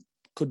hit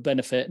could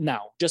benefit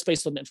now, just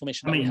based on the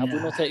information that we have. We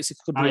know 36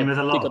 could be there's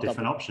a lot of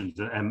different double. options.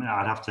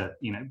 I'd have to,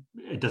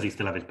 does he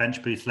still have his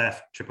bench boost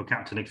left, triple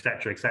captain,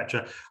 etc.,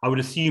 etc.? I would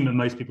assume that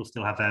most people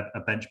still have a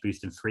bench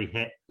boost and free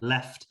hit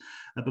left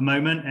at the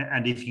moment.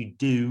 And if you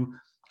do,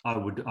 I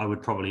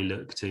would probably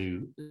look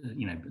to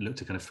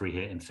kind of free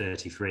hit in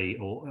 33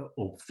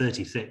 or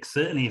 36.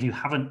 Certainly, if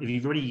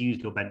you've already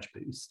used your bench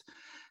boost,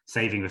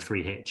 saving the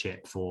free hit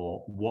chip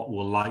for what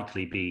will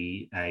likely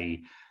be a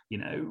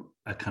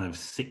kind of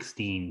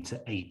 16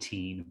 to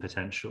 18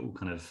 potential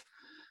kind of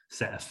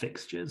set of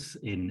fixtures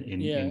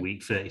in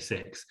week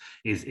 36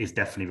 is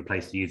definitely the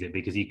place to use it,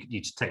 because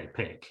you just take a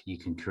pick, you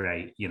can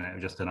create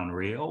just an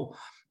unreal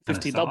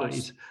 50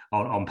 doubles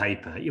on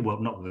paper. Well,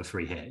 not with a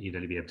free hit, you'd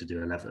only be able to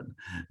do 11,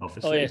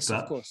 obviously. Oh yes,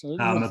 of course.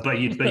 But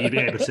you'd be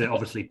able to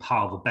obviously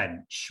pile the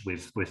bench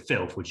with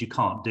filth, which you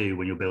can't do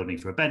when you're building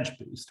for a bench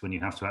boost, when you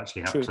have to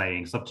actually have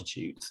playing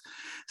substitutes.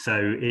 So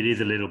it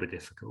is a little bit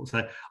difficult.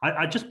 So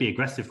I'd just be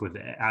aggressive with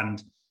it.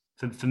 And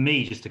for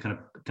me, just to kind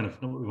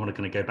of we want to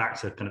kind of go back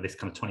to kind of this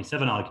kind of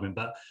 27 argument,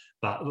 but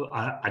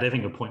I don't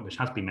think a point which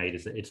has been made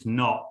is that it's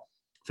not,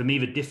 for me,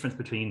 the difference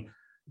between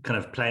kind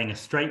of playing a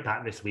straight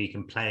back this week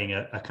and playing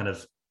a kind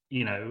of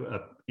a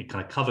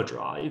kind of cover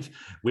drive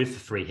with the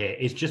free hit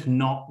is just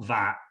not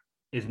that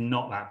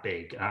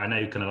big. I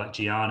know kind of like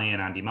Gianni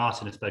and Andy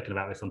Martin have spoken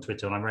about this on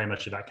Twitter, and I'm very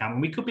much of that camp.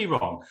 And we could be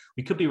wrong.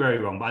 We could be very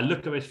wrong. But I look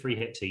at those free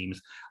hit teams,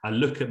 I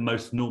look at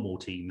most normal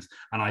teams,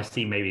 and I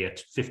see maybe a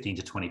 15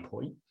 to 20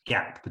 point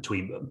gap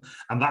between them.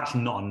 And that's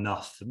not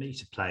enough for me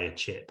to play a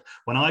chip.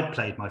 When I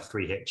played my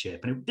free hit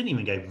chip, and it didn't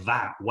even go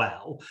that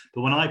well,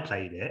 but when I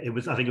played it,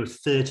 I think it was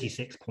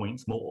 36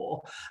 points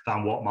more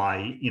than what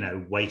my,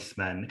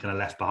 wastemen kind of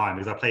left behind,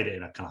 because I played it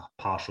in a kind of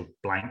partial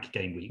blank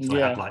game week. So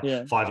I had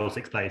like 5 or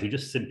 6 players who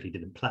just simply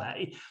didn't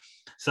play.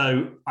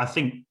 So I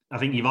think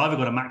you've either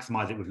got to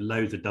maximize it with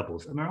loads of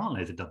doubles, and there aren't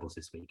loads of doubles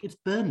this week. It's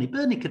Burnley.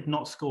 Burnley could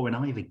not score in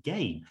either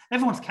game.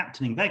 Everyone's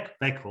captaining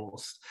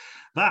Weghorst.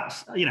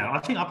 That's, I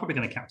think I'm probably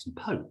going to captain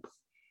Pope.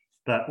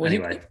 But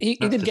anyway, he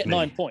did get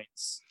 9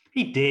 points.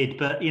 He did,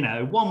 but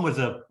one was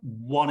a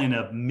 1 in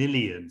a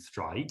million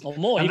strike. Or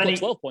more. He got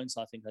 12 points,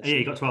 I think. Yeah,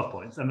 he got 12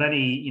 points, and then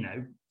he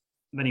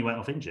went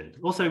off injured.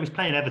 Also, he was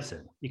playing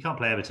Everton. You can't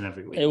play Everton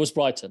every week. It was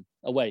Brighton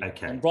away.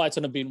 Okay, and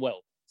Brighton have been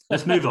well.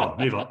 Let's move on.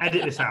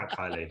 Edit this out,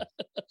 Kylie.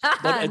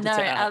 No,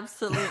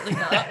 absolutely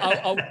not.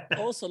 I would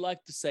also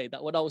like to say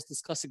that when I was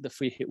discussing the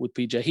free hit with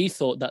PJ, he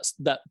thought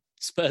that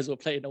Spurs were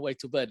playing away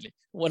to Burnley.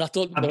 When I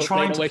thought I'm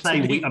trying to play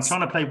weak.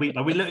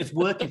 Look, it's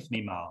working for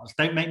me, Mars.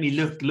 Don't make me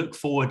look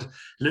forward,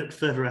 look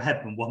further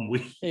ahead than 1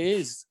 week.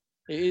 It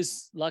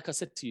is. Like I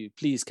said to you,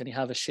 please, can you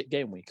have a shit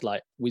game week?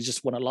 Like, we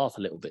just want to laugh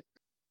a little bit.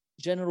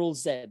 General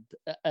Z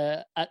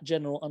at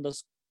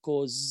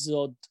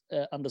General_Zod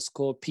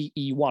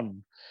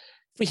 _PE1.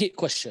 Free hit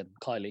question,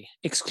 Kylie.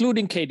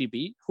 Excluding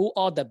KDB, who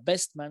are the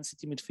best Man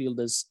City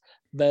midfielders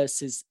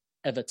versus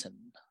Everton?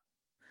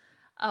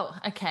 Oh,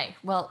 okay.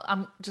 Well,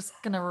 I'm just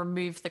going to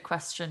remove the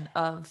question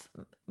of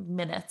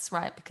minutes,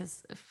 right?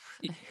 Because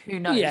who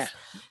knows? Yeah.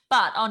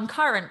 But on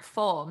current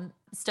form,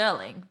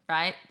 Sterling,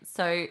 right?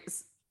 So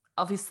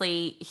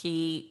obviously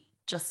he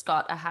just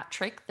got a hat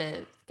trick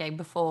the game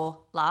before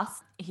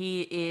last.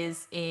 He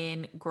is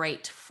in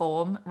great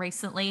form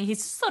recently.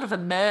 He's sort of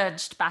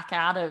emerged back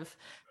out of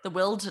the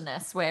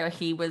wilderness where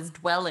he was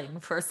dwelling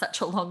for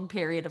such a long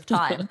period of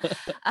time.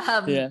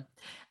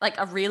 Like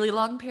a really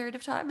long period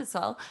of time as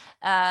well.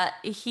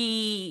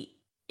 He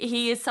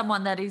is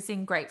someone that is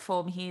in great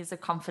form. He is a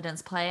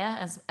confidence player,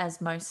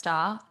 as most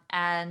are,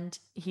 and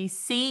he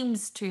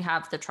seems to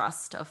have the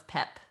trust of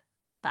Pep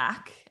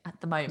back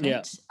at the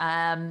moment.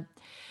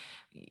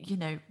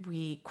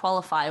 We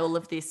qualify all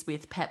of this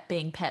with Pep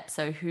being Pep,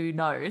 so who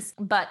knows?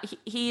 But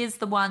he is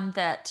the one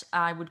that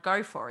I would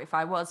go for if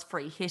I was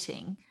free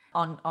hitting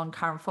on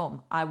current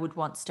form. I would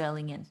want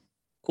Sterling in.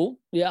 Cool.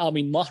 Yeah, I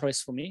mean,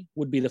 Mahrez for me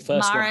would be the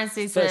first Mahrez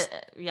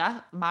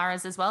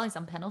Mahrez as well. He's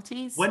on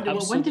penalties. When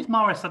did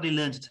Mahrez suddenly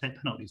learn to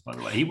take penalties, by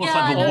the way? He was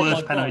like the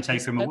worst penalty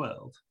taker in the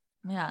world.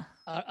 Yeah.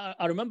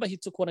 I remember he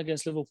took one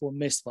against Liverpool and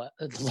missed, but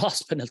the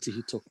last penalty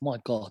he took, my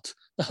God,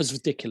 that was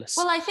ridiculous.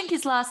 Well, I think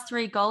his last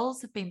 3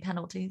 goals have been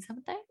penalties,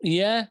 haven't they?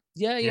 Yeah.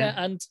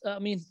 And I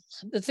mean,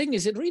 the thing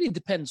is, it really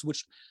depends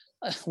which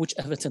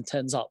Everton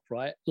turns up,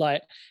 right?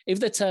 Like, if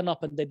they turn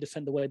up and they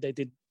defend the way they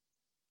did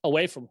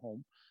away from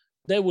home,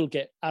 they will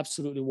get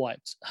absolutely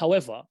wiped.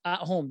 However, at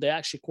home, they're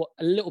actually quite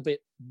a little bit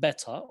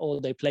better, or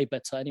they play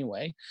better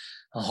anyway.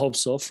 I hope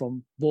so,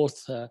 from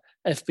both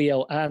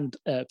FPL and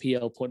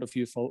PL point of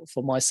view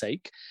for my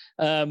sake.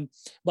 But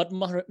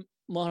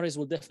Mahrez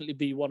will definitely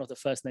be one of the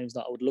first names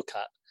that I would look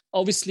at.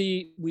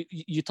 Obviously,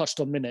 you touched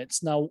on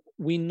minutes. Now,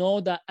 we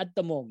know that at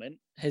the moment,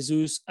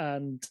 Jesus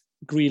and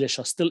Grealish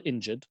are still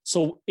injured.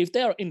 So if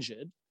they are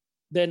injured,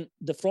 then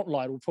the front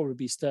line will probably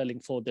be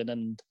Sterling, Foden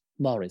and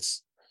Mahrez.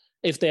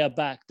 If they are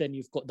back, then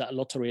you've got that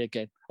lottery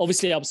again.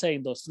 Obviously, I'm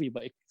saying those 3,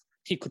 but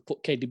he could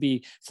put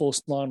KDB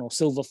false 9 or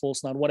Silva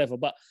false 9, whatever.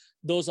 But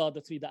those are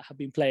the 3 that have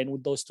been playing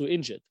with those 2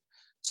 injured.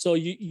 So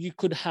you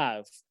could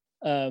have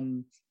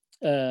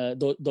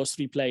those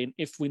three playing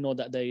if we know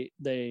that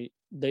the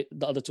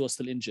other two are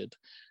still injured.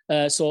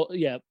 So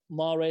yeah,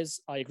 Mahrez,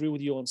 I agree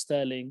with you on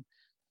Sterling.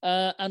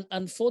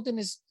 And Foden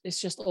is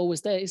just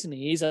always there, isn't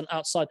he? He's an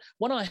outside.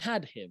 When I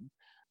had him,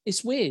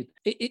 it's weird.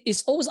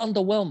 It's always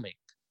underwhelming.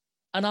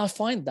 And I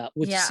find that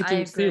with City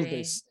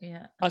midfielders.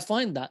 Yeah. I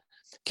find that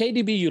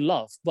KDB you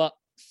love, but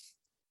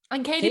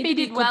and KDB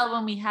did well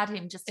when we had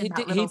him just in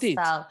that little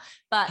spell.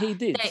 But he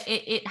did.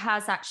 It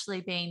has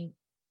actually been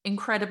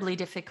incredibly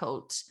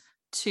difficult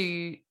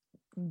to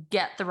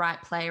get the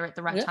right player at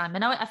the right time.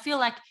 And I feel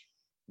like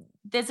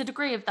there's a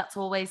degree of that's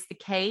always the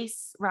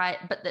case, right?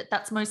 But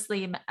that's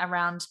mostly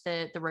around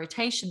the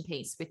rotation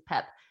piece with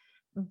Pep.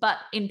 But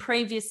in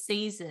previous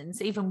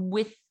seasons, even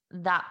with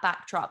that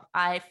backdrop,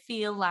 I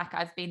feel like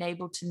I've been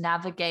able to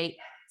navigate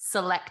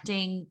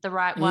selecting the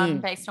right one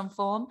based on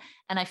form.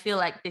 And I feel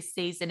like this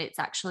season it's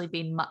actually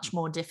been much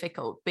more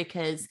difficult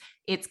because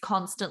it's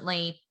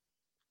constantly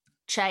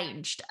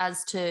changed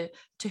as to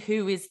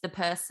who is the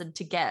person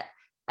to get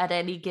at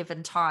any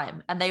given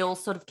time. And they all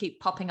sort of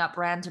keep popping up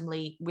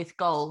randomly with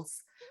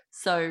goals.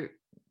 So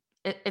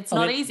it's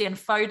not easy. And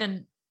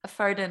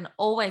Foden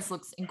always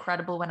looks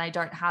incredible when I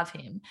don't have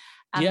him.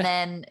 And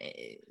then,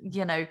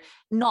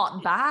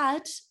 not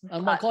bad. Oh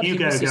my God,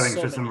 Hugo going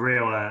for some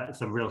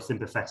real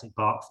sympathetic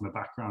barks in the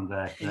background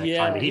there.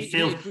 Yeah,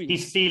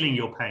 he's feeling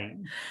your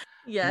pain.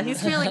 Yeah,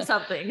 he's feeling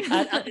something.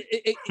 And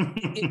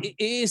it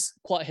is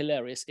quite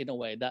hilarious in a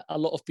way that a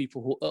lot of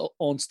people who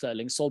own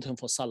Sterling sold him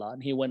for Salah,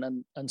 and he went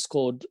and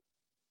scored.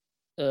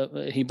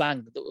 He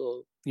banged,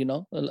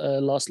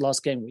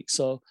 last game week.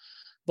 So,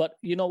 but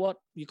you know what?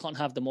 You can't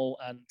have them all.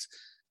 And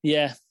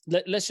yeah,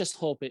 let's just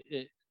hope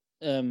it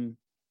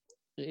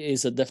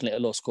is definitely a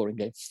low-scoring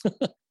game.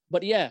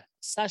 But yeah,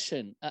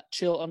 Sashin at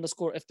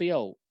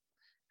chill_FPO.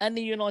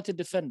 Any United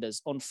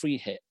defenders on free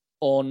hit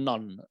or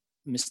none,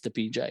 Mr.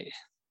 PJ?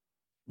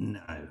 No.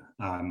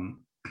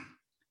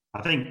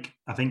 I think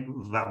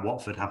that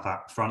Watford have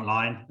that front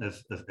line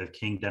of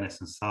King, Dennis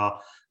and Sarr.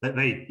 That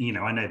they,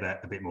 I know they're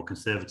a bit more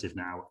conservative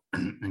now,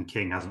 and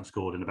King hasn't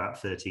scored in about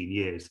 13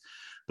 years.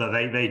 But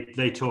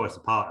they tore us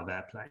apart at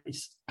their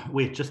place.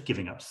 We're just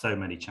giving up so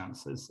many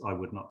chances. I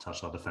would not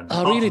touch our defence.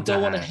 I really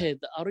don't want to hear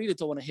that. I really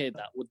don't want to hear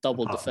that with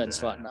double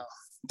defence right now.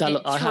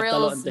 It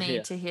thrills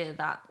me to hear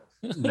that.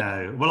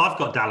 No, well, I've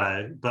got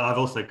Dalot, but I've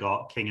also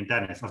got King and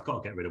Dennis. I've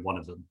got to get rid of one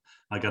of them.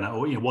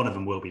 One of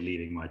them will be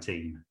leaving my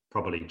team.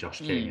 Probably Josh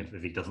King if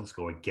he doesn't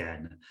score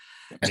again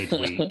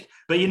midweek.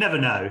 But you never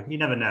know. You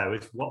never know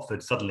if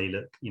Watford suddenly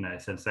look,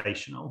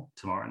 sensational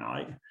tomorrow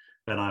night.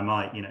 Then I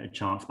might,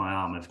 chance my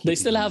arm of. They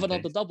still have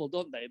another double,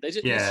 don't they?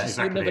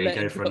 Exactly. They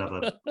go for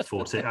another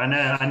 40. I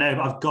know.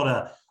 But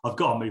I've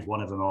got to move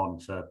one of them on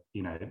for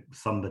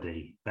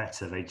somebody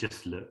better. They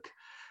just look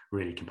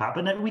really compact.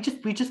 But no, we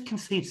just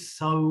concede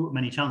so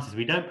many chances.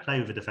 We don't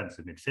play with a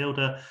defensive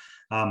midfielder.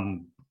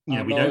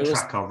 We don't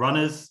track our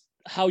runners.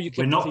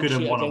 We're not good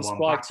at one-on-one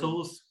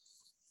battles.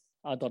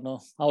 I don't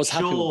know. I was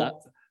happy with that.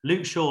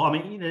 Luke Shaw. I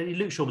mean,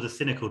 Luke Shaw was a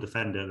cynical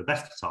defender at the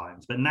best of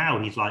times, but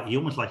now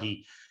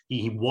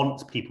he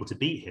wants people to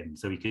beat him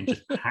so he can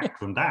just hack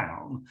them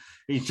down.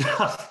 He's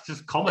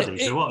just comedy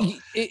to watch.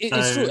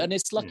 It's true, and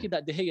it's lucky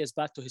that De Gea is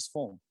back to his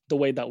form, the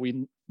way that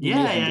we knew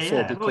him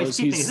before, because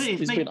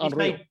he's been unreal.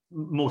 Made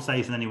more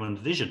saves than anyone in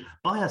the division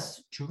by a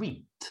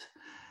street.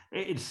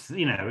 It's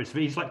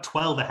he's like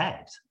 12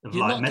 ahead of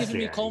You're not Meslier.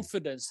 giving me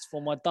confidence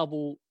for my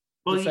double.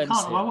 Well, you can't.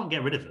 Well, I won't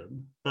get rid of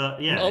them,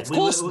 but yeah, no, of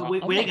course we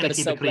ain't going to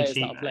keep a clean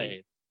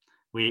sheet.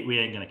 We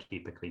ain't going to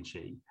keep a clean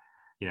sheet.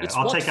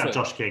 I'll take out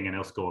Josh King and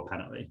he'll score a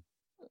penalty.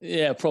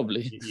 Yeah,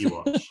 probably. You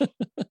watch.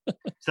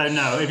 So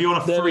no, if you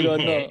want a free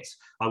hit,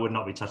 I would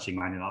not be touching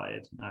Man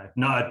United. No,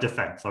 not a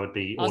defence. I would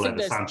be all over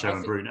Sancho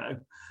and Bruno.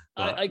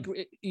 But I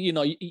agree.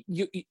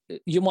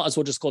 You might as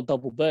well just go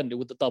double Burnley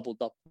with the double.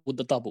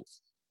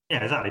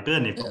 Yeah, exactly.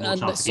 Burnley have got more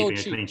chance of keeping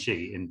a clean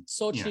sheet. And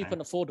cheap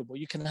and affordable.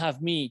 You can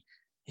have me,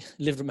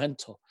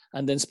 Livramento,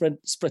 and then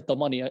spread the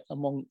money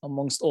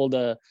amongst all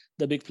the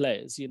big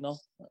players.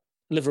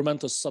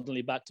 Livramento's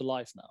suddenly back to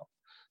life now.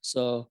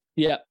 So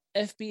yeah,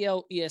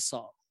 FPL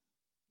ESR.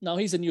 Now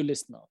he's a new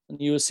listener, and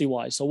you will see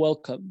why. So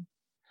welcome.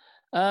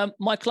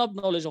 My club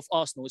knowledge of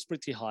Arsenal is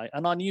pretty high,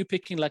 and I knew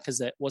picking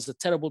Lacazette was a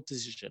terrible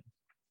decision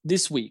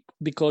this week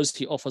because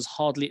he offers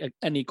hardly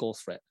any goal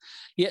threat.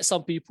 Yet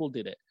some people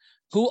did it.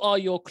 Who are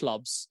your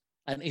clubs,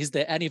 and is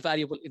there any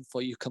valuable info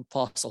you can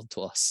pass on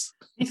to us?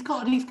 He's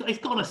got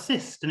an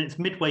assist, and it's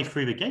midway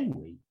through the game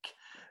week.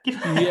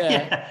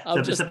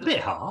 It's a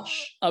bit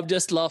harsh. I'm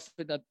just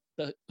laughing at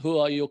who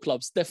are your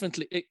clubs.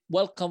 Definitely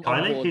welcome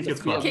Kylie, on board. who's your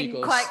club? You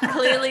can quite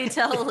clearly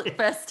tell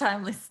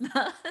first-time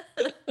listener.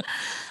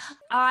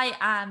 I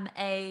am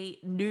a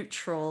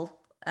neutral.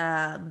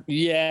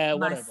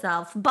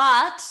 Myself,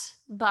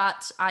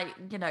 but I,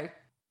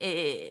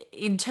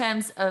 in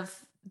terms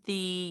of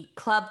the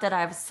club that I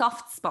have a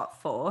soft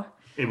spot for,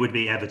 It would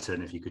be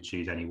Everton if you could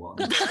choose anyone.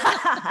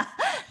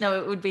 No,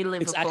 it would be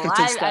Liverpool. Accrington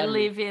I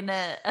Stanley. live in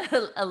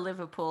a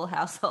Liverpool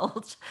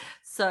household.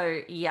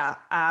 So, yeah.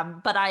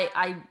 But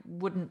I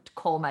wouldn't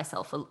call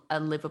myself a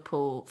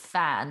Liverpool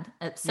fan.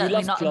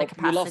 Certainly not in the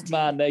capacity. You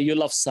love Mane, you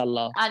love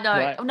Salah. I know.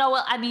 Right? No,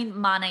 well, I mean,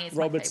 Mane is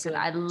Robertson,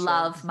 my favorite. I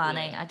love Trent,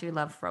 Mane. yeah. I do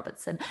love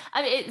Robertson.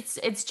 I mean,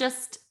 it's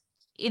just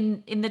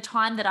in the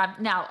time that I've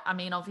now. I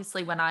mean,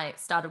 obviously, when I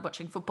started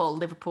watching football,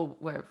 Liverpool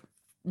were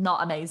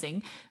not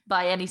amazing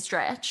by any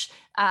stretch.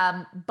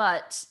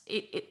 But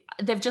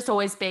they've just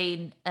always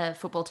been a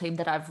football team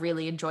that I've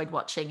really enjoyed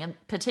watching, and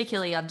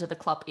particularly under the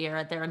Klopp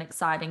era, they're an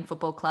exciting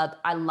football club.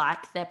 I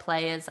like their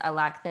players. I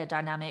like their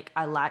dynamic.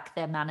 I like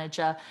their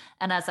manager.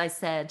 And as I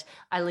said,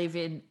 I live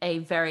in a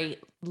very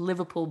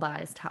Liverpool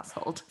biased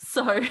household.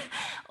 So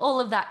all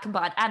of that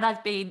combined, and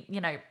I've been,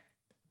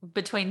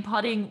 between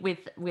potting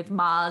with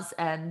Mars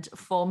and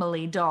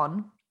formerly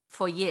Don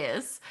for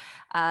years,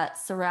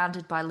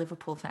 surrounded by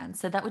Liverpool fans.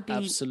 So that would be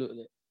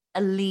Absolutely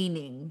a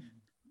leaning.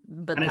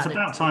 But and it's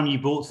about time you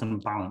brought some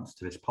balance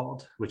to this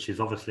pod, which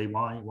is obviously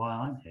why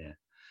I'm here.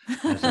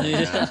 As a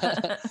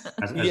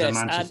yes,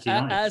 Manchester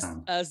and United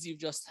fan. as you've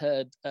just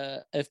heard,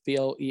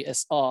 FPL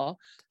ESR,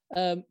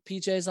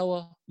 PJ is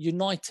our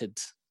United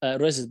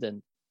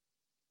resident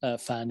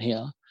fan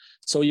here.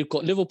 So you've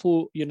got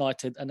Liverpool,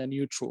 United, and a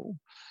neutral.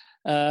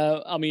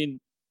 I mean,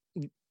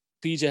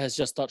 PJ has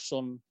just touched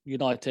on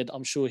United.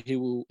 I'm sure he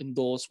will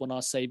endorse when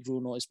I say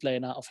Bruno is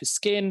playing out of his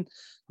skin.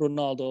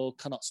 Ronaldo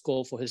cannot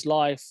score for his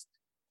life.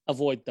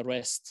 Avoid the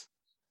rest.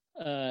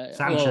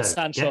 Sancho. Get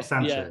Sancho.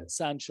 Yeah,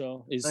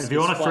 Sancho is. If you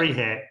want a free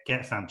hit,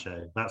 get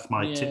Sancho. That's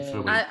my tip for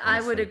the week.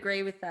 I would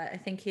agree with that. I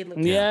think he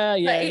looks. Yeah.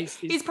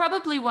 He's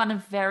probably one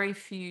of very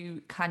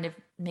few kind of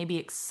maybe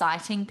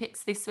exciting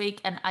picks this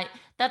week, and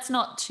that's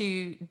not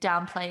to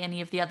downplay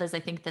any of the others. I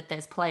think that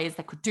there's players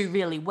that could do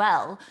really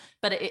well,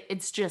 but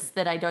it's just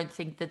that I don't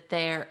think that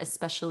they're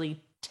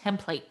especially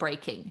template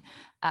breaking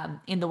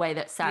in the way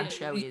that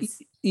Sancho is.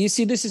 You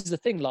see, this is the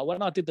thing. Like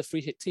when I did the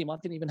free hit team, I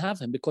didn't even have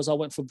him because I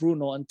went for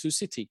Bruno and 2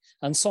 City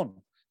and Son,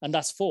 and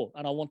that's 4.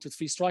 And I wanted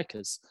 3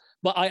 strikers.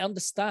 But I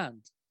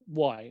understand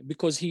why,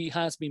 because he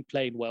has been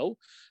playing well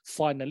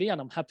finally,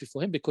 and I'm happy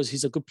for him because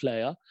he's a good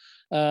player.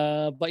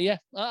 But yeah,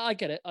 I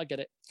get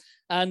it.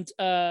 And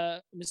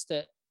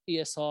Mr.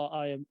 ESR,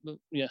 I am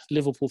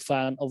Liverpool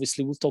fan.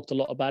 Obviously, we've talked a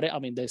lot about it. I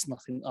mean, there's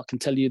nothing I can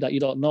tell you that you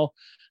don't know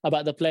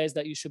about the players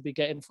that you should be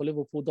getting for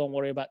Liverpool. Don't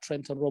worry about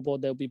Trent and Robbo.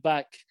 They'll be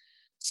back.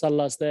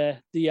 Salah's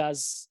there.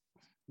 Diaz.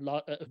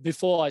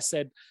 Before I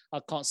said I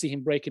can't see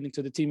him breaking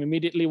into the team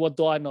immediately. What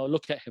do I know?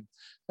 Look at him.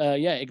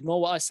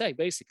 Ignore what I say,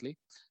 basically.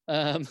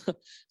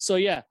 So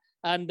yeah.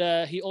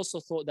 And he also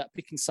thought that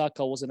picking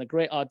Saka wasn't a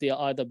great idea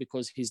either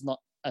because he's not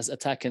as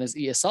attacking as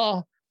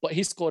ESR, but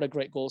he scored a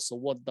great goal. So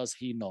what does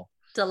he know?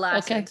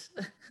 Delighted.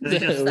 Okay.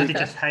 Does he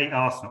just hate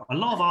Arsenal? A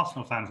lot of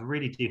Arsenal fans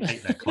really do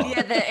hate their club.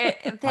 Yeah,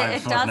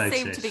 it does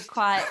seem to be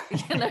quite,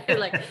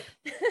 like.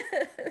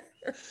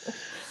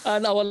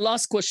 And our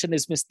last question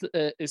is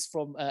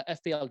from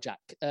FPL Jack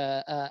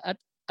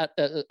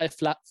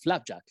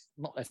Flapjack,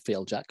 not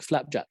FPL Jack,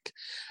 Flapjack.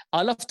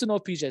 I love to know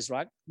PJ's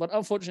rank, but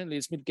unfortunately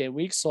it's mid-game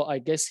week, so I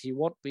guess he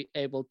won't be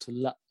able to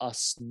let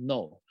us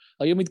know.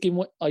 Are you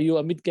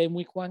a mid-game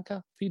week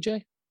wanker,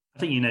 PJ? I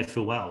think you know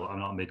full well I'm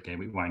not a mid-game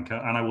week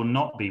wanker, and I will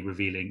not be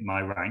revealing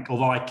my rank,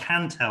 although I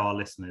can tell our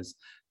listeners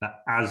that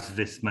as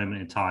this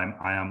moment in time,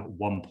 I am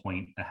 1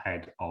 point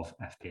ahead of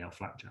FPL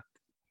Flapjack.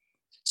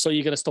 So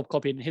you're going to stop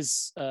copying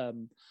his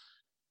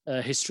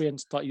history and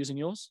start using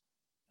yours?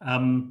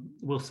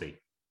 We'll see.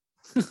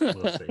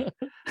 We'll see.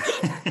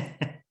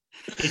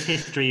 His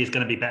history is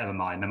going to be better than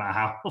mine, no matter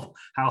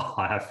how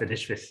high I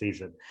finish this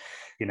season,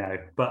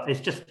 But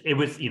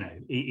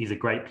he's a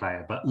great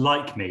player. But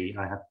like me,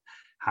 I have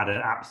had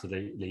an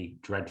absolutely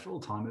dreadful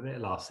time of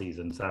it last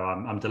season. So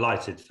I'm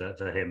delighted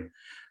for him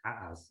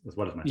as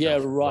well as myself. Yeah,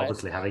 right.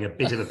 Obviously having a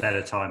bit of a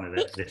better time of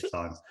it this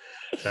time.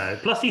 So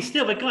plus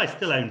the guy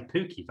still owned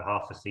Pookie for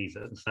half a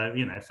season. So,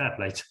 fair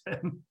play to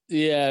him.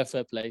 Yeah,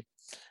 fair play.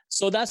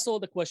 So that's all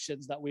the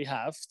questions that we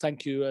have.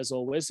 Thank you as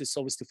always. It's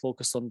obviously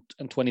focused on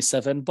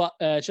 27, but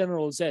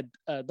General Z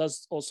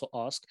does also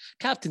ask,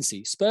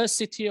 captaincy, Spurs,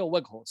 City or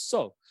Weghorst?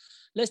 So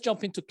let's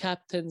jump into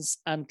captains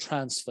and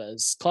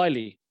transfers.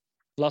 Kylie,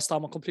 last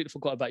time I completely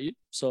forgot about you.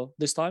 So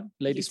this time,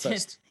 ladies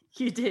first.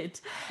 You did.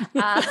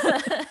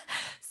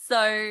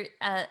 So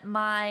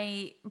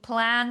my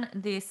plan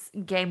this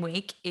game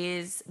week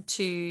is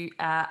to,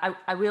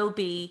 I will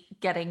be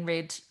getting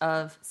rid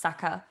of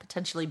Saka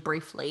potentially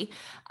briefly,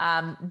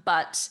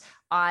 but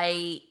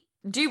I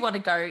do want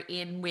to go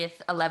in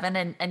with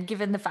 11 and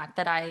given the fact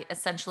that I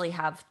essentially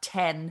have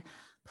 10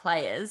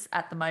 players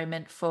at the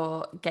moment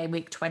for game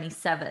week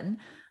 27,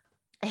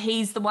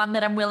 he's the one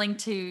that I'm willing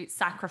to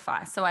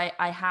sacrifice. So I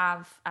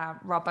have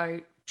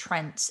Robbo,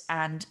 Trent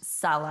and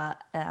Salah,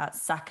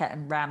 Saka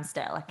and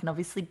Ramsdale. I can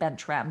obviously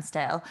bench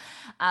Ramsdale.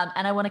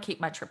 And I want to keep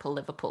my triple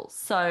Liverpool.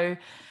 So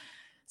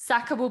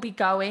Saka will be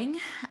going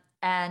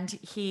and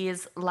he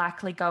is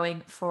likely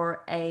going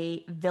for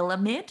a Villa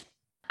mid.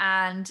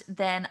 And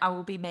then I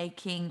will be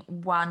making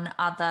one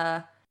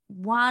other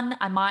one.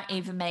 I might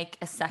even make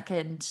a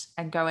second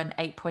and go an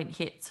 8-point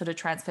hit sort of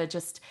transfer,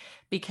 just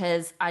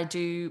because I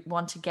do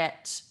want to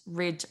get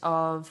rid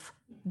of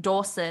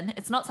Dawson.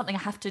 It's not something I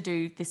have to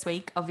do this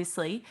week,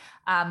 obviously,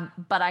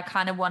 but I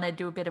kind of want to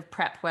do a bit of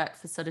prep work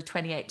for sort of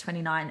 28,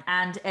 29,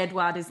 and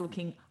Edouard is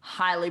looking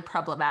highly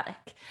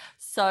problematic.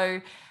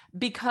 So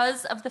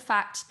because of the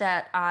fact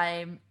that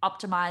I'm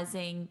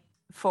optimizing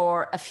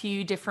for a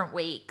few different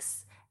weeks,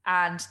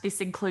 and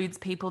this includes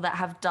people that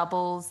have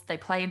doubles, they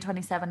play in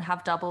 27,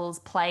 have doubles,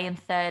 play in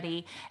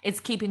 30. It's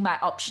keeping my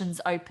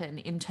options open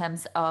in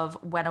terms of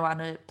when I want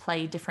to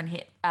play different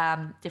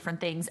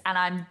things. And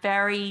I'm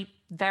very,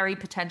 very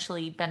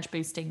potentially bench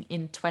boosting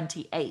in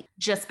 28,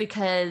 just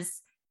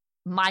because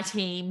my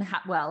team,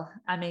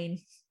 I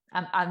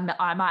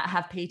might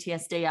have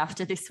PTSD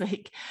after this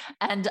week.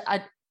 And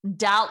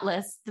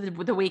doubtless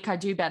the week I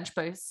do bench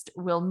boost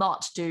will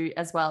not do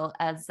as well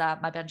as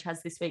my bench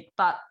has this week.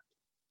 But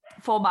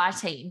for my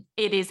team,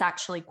 it is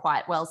actually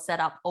quite well set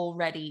up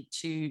already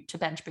to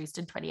bench boost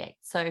in 28.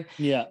 So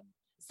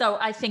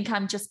I think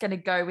I'm just going to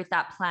go with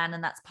that plan,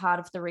 and that's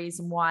part of the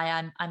reason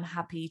why I'm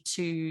happy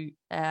to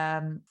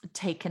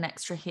take an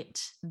extra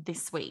hit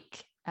this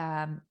week.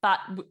 But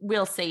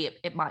we'll see.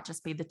 It might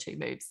just be the 2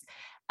 moves.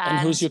 And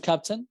who's your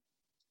captain?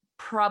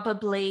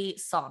 Probably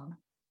Son.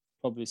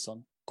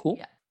 Cool.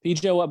 Yeah.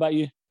 PJ, what about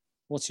you?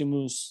 What's your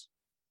moves?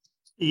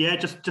 Yeah,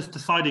 just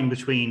deciding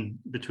between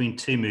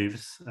 2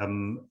 moves.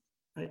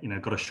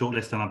 Got a short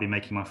list, and I'll be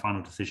making my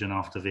final decision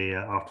after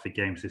the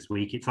games this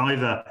week. It's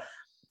either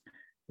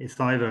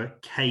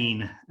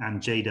Kane and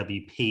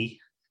JWP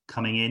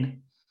coming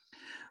in,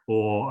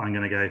 or I'm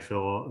going to go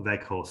for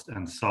Weghorst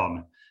and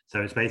Son.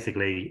 So it's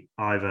basically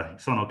either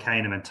Son or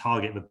Kane, and then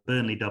target the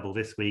Burnley double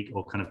this week,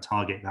 or kind of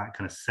target that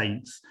kind of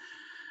Saints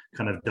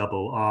kind of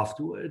double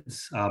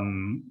afterwards.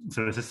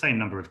 So it's the same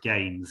number of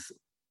games,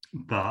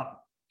 but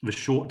the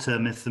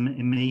short-termism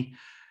in me,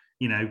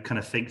 kind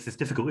of thinks it's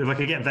difficult. If I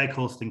could get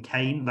Weghorst and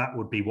Kane, that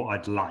would be what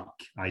I'd like,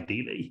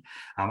 ideally.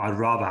 I'd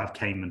rather have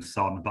Kane than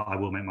Son, but I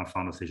will make my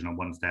final decision on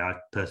Wednesday. I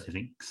personally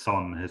think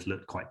Son has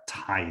looked quite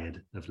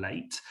tired of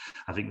late.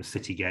 I think the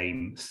City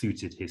game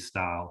suited his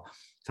style.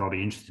 So I'll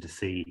be interested to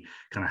see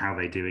kind of how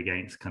they do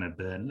against kind of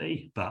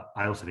Burnley. But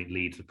I also think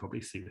Leeds would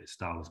probably suit his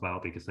style as well,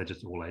 because they're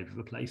just all over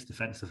the place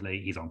defensively.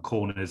 He's on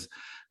corners.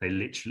 They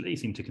literally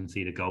seem to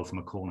concede a goal from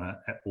a corner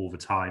all the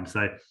time.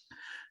 So I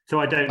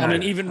don't know. I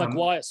mean, even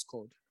Maguire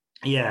scored.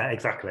 Yeah,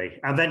 exactly.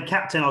 And then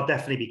captain, I'll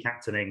definitely be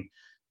captaining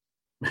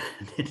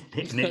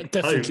Nick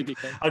Pope.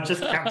 I'm going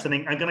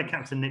to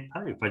captain Nick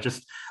Pope. I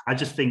just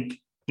think,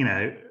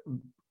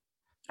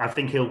 I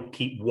think he'll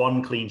keep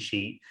 1 clean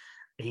sheet.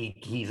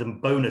 He's a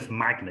bonus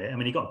magnet. I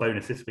mean, he got a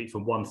bonus this week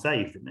from 1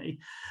 save, didn't he?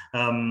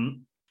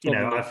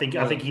 I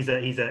think he's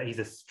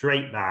a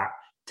straight that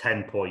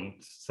 10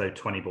 points, so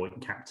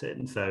 20-point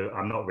captain. So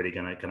I'm not really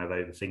going to kind of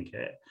overthink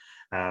it.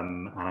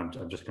 And I'm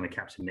just going to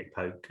captain Nick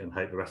Pope and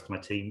hope the rest of my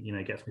team,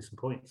 gets me some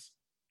points.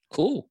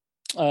 Cool.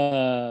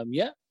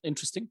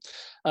 Interesting.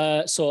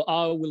 So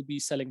I will be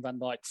selling Van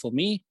Dijk for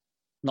me,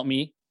 not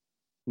me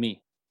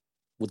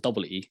with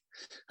double E.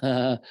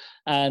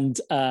 And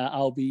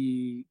I'll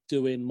be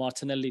doing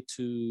Martinelli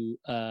to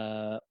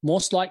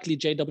most likely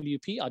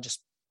JWP.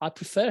 I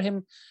prefer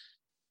him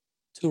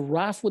to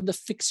Raf with the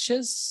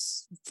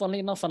fixtures, funnily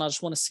enough, and I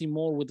just want to see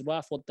more with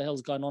Raf, what the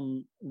hell's going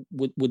on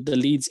with the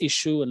Leeds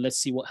issue, and let's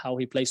see how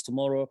he plays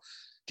tomorrow.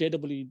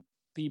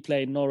 JWP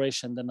playing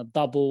Norwich and then a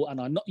double, and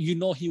I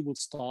know he will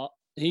start.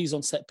 He's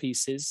on set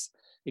pieces,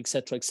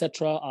 etc.,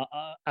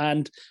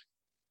 and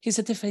he's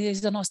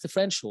a nice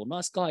differential,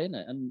 nice guy, isn't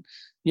it? And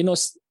you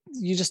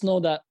just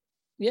know that.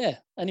 Yeah.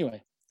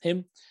 Anyway,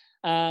 him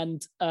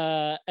and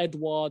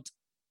Edouard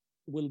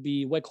will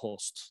be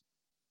Weghorst,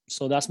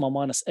 so that's my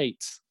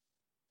 -8.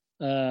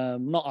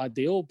 Not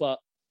ideal,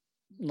 but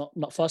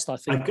not first. I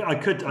think I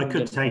could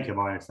take a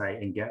 -8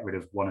 and get rid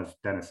of one of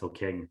Dennis or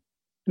King.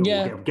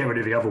 Yeah, get rid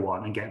of the other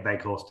one and get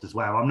Weghorst as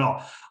well. I'm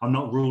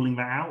not ruling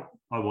that out.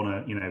 I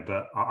want to,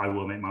 but I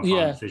will make my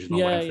final decision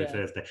on Wednesday,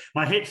 Thursday.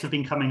 My hits have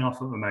been coming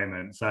off at the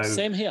moment, so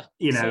same here.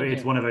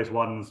 It's one of those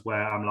ones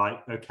where I'm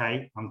like,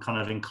 okay, I'm kind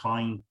of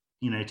inclined,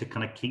 to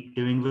kind of keep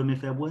doing them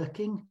if they're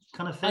working,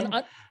 kind of thing.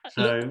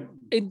 Look,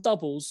 in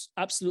doubles,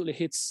 absolutely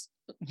hits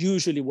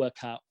usually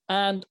work out,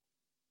 and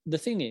the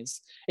thing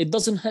is, it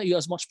doesn't hurt you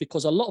as much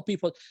because a lot of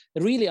people,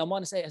 really, a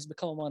 -8 has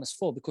become a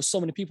 -4 because so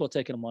many people are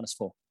taking a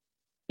 -4.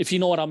 If you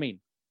know what I mean.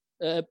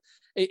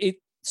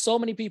 So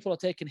many people are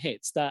taking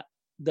hits that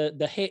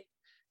the hit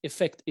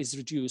effect is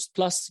reduced.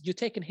 Plus,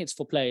 you're taking hits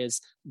for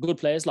players, good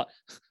players. Like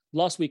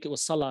last week, it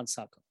was Salah and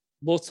Saka.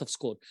 Both have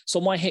scored.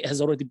 So my hit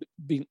has already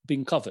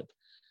been covered,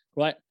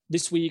 right?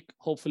 This week,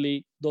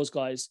 hopefully, those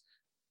guys,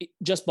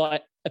 just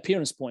by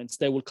appearance points,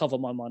 they will cover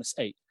my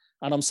 -8.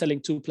 And I'm selling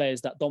 2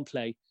 players that don't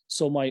play.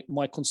 So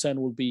my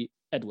concern will be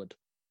Edward.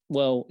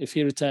 Well, if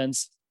he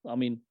returns, I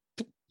mean,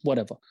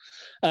 whatever.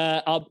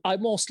 I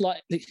most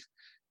likely,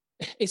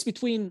 it's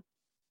between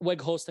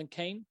Weghorst and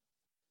Kane,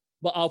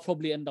 but I'll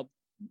probably end up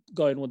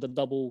going with the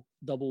double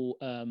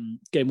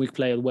game week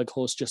player,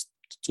 Weghorst, just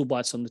 2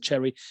 bites on the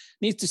cherry.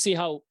 Needs to see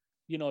how,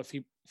 if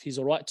he's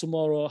all right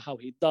tomorrow, how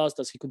he does.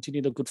 Does he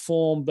continue the good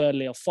form?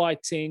 Burnley are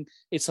fighting.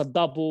 It's a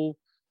double,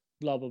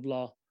 blah, blah,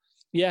 blah.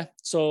 Yeah,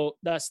 so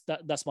that's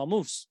my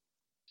moves.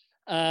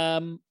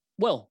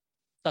 Well,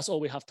 that's all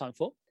we have time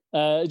for.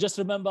 Just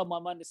remember, my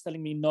mind is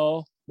telling me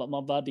no, but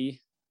my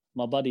body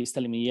is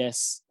telling me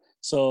yes.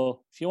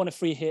 So if you want a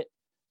free hit,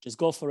 just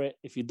go for it.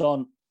 If you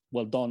don't,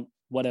 well, don't.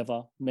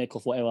 Whatever. Make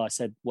of whatever I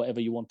said,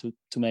 whatever you want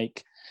to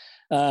make.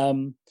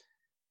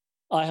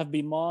 I have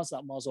been Mars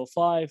at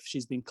Mars05.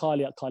 She's been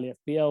Kylie at Kylie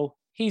FPL.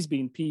 He's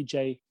been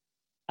PJ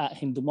at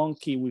Hindu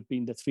Monkey. We've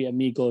been the 3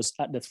 Amigos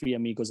at the 3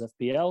 Amigos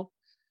FPL.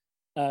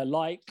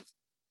 Like,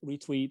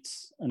 retweet,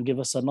 and give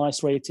us a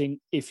nice rating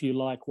if you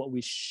like what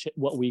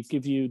we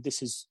give you.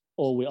 This is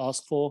all we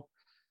ask for.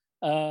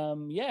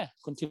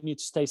 Continue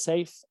to stay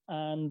safe,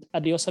 and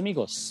adios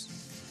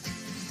amigos.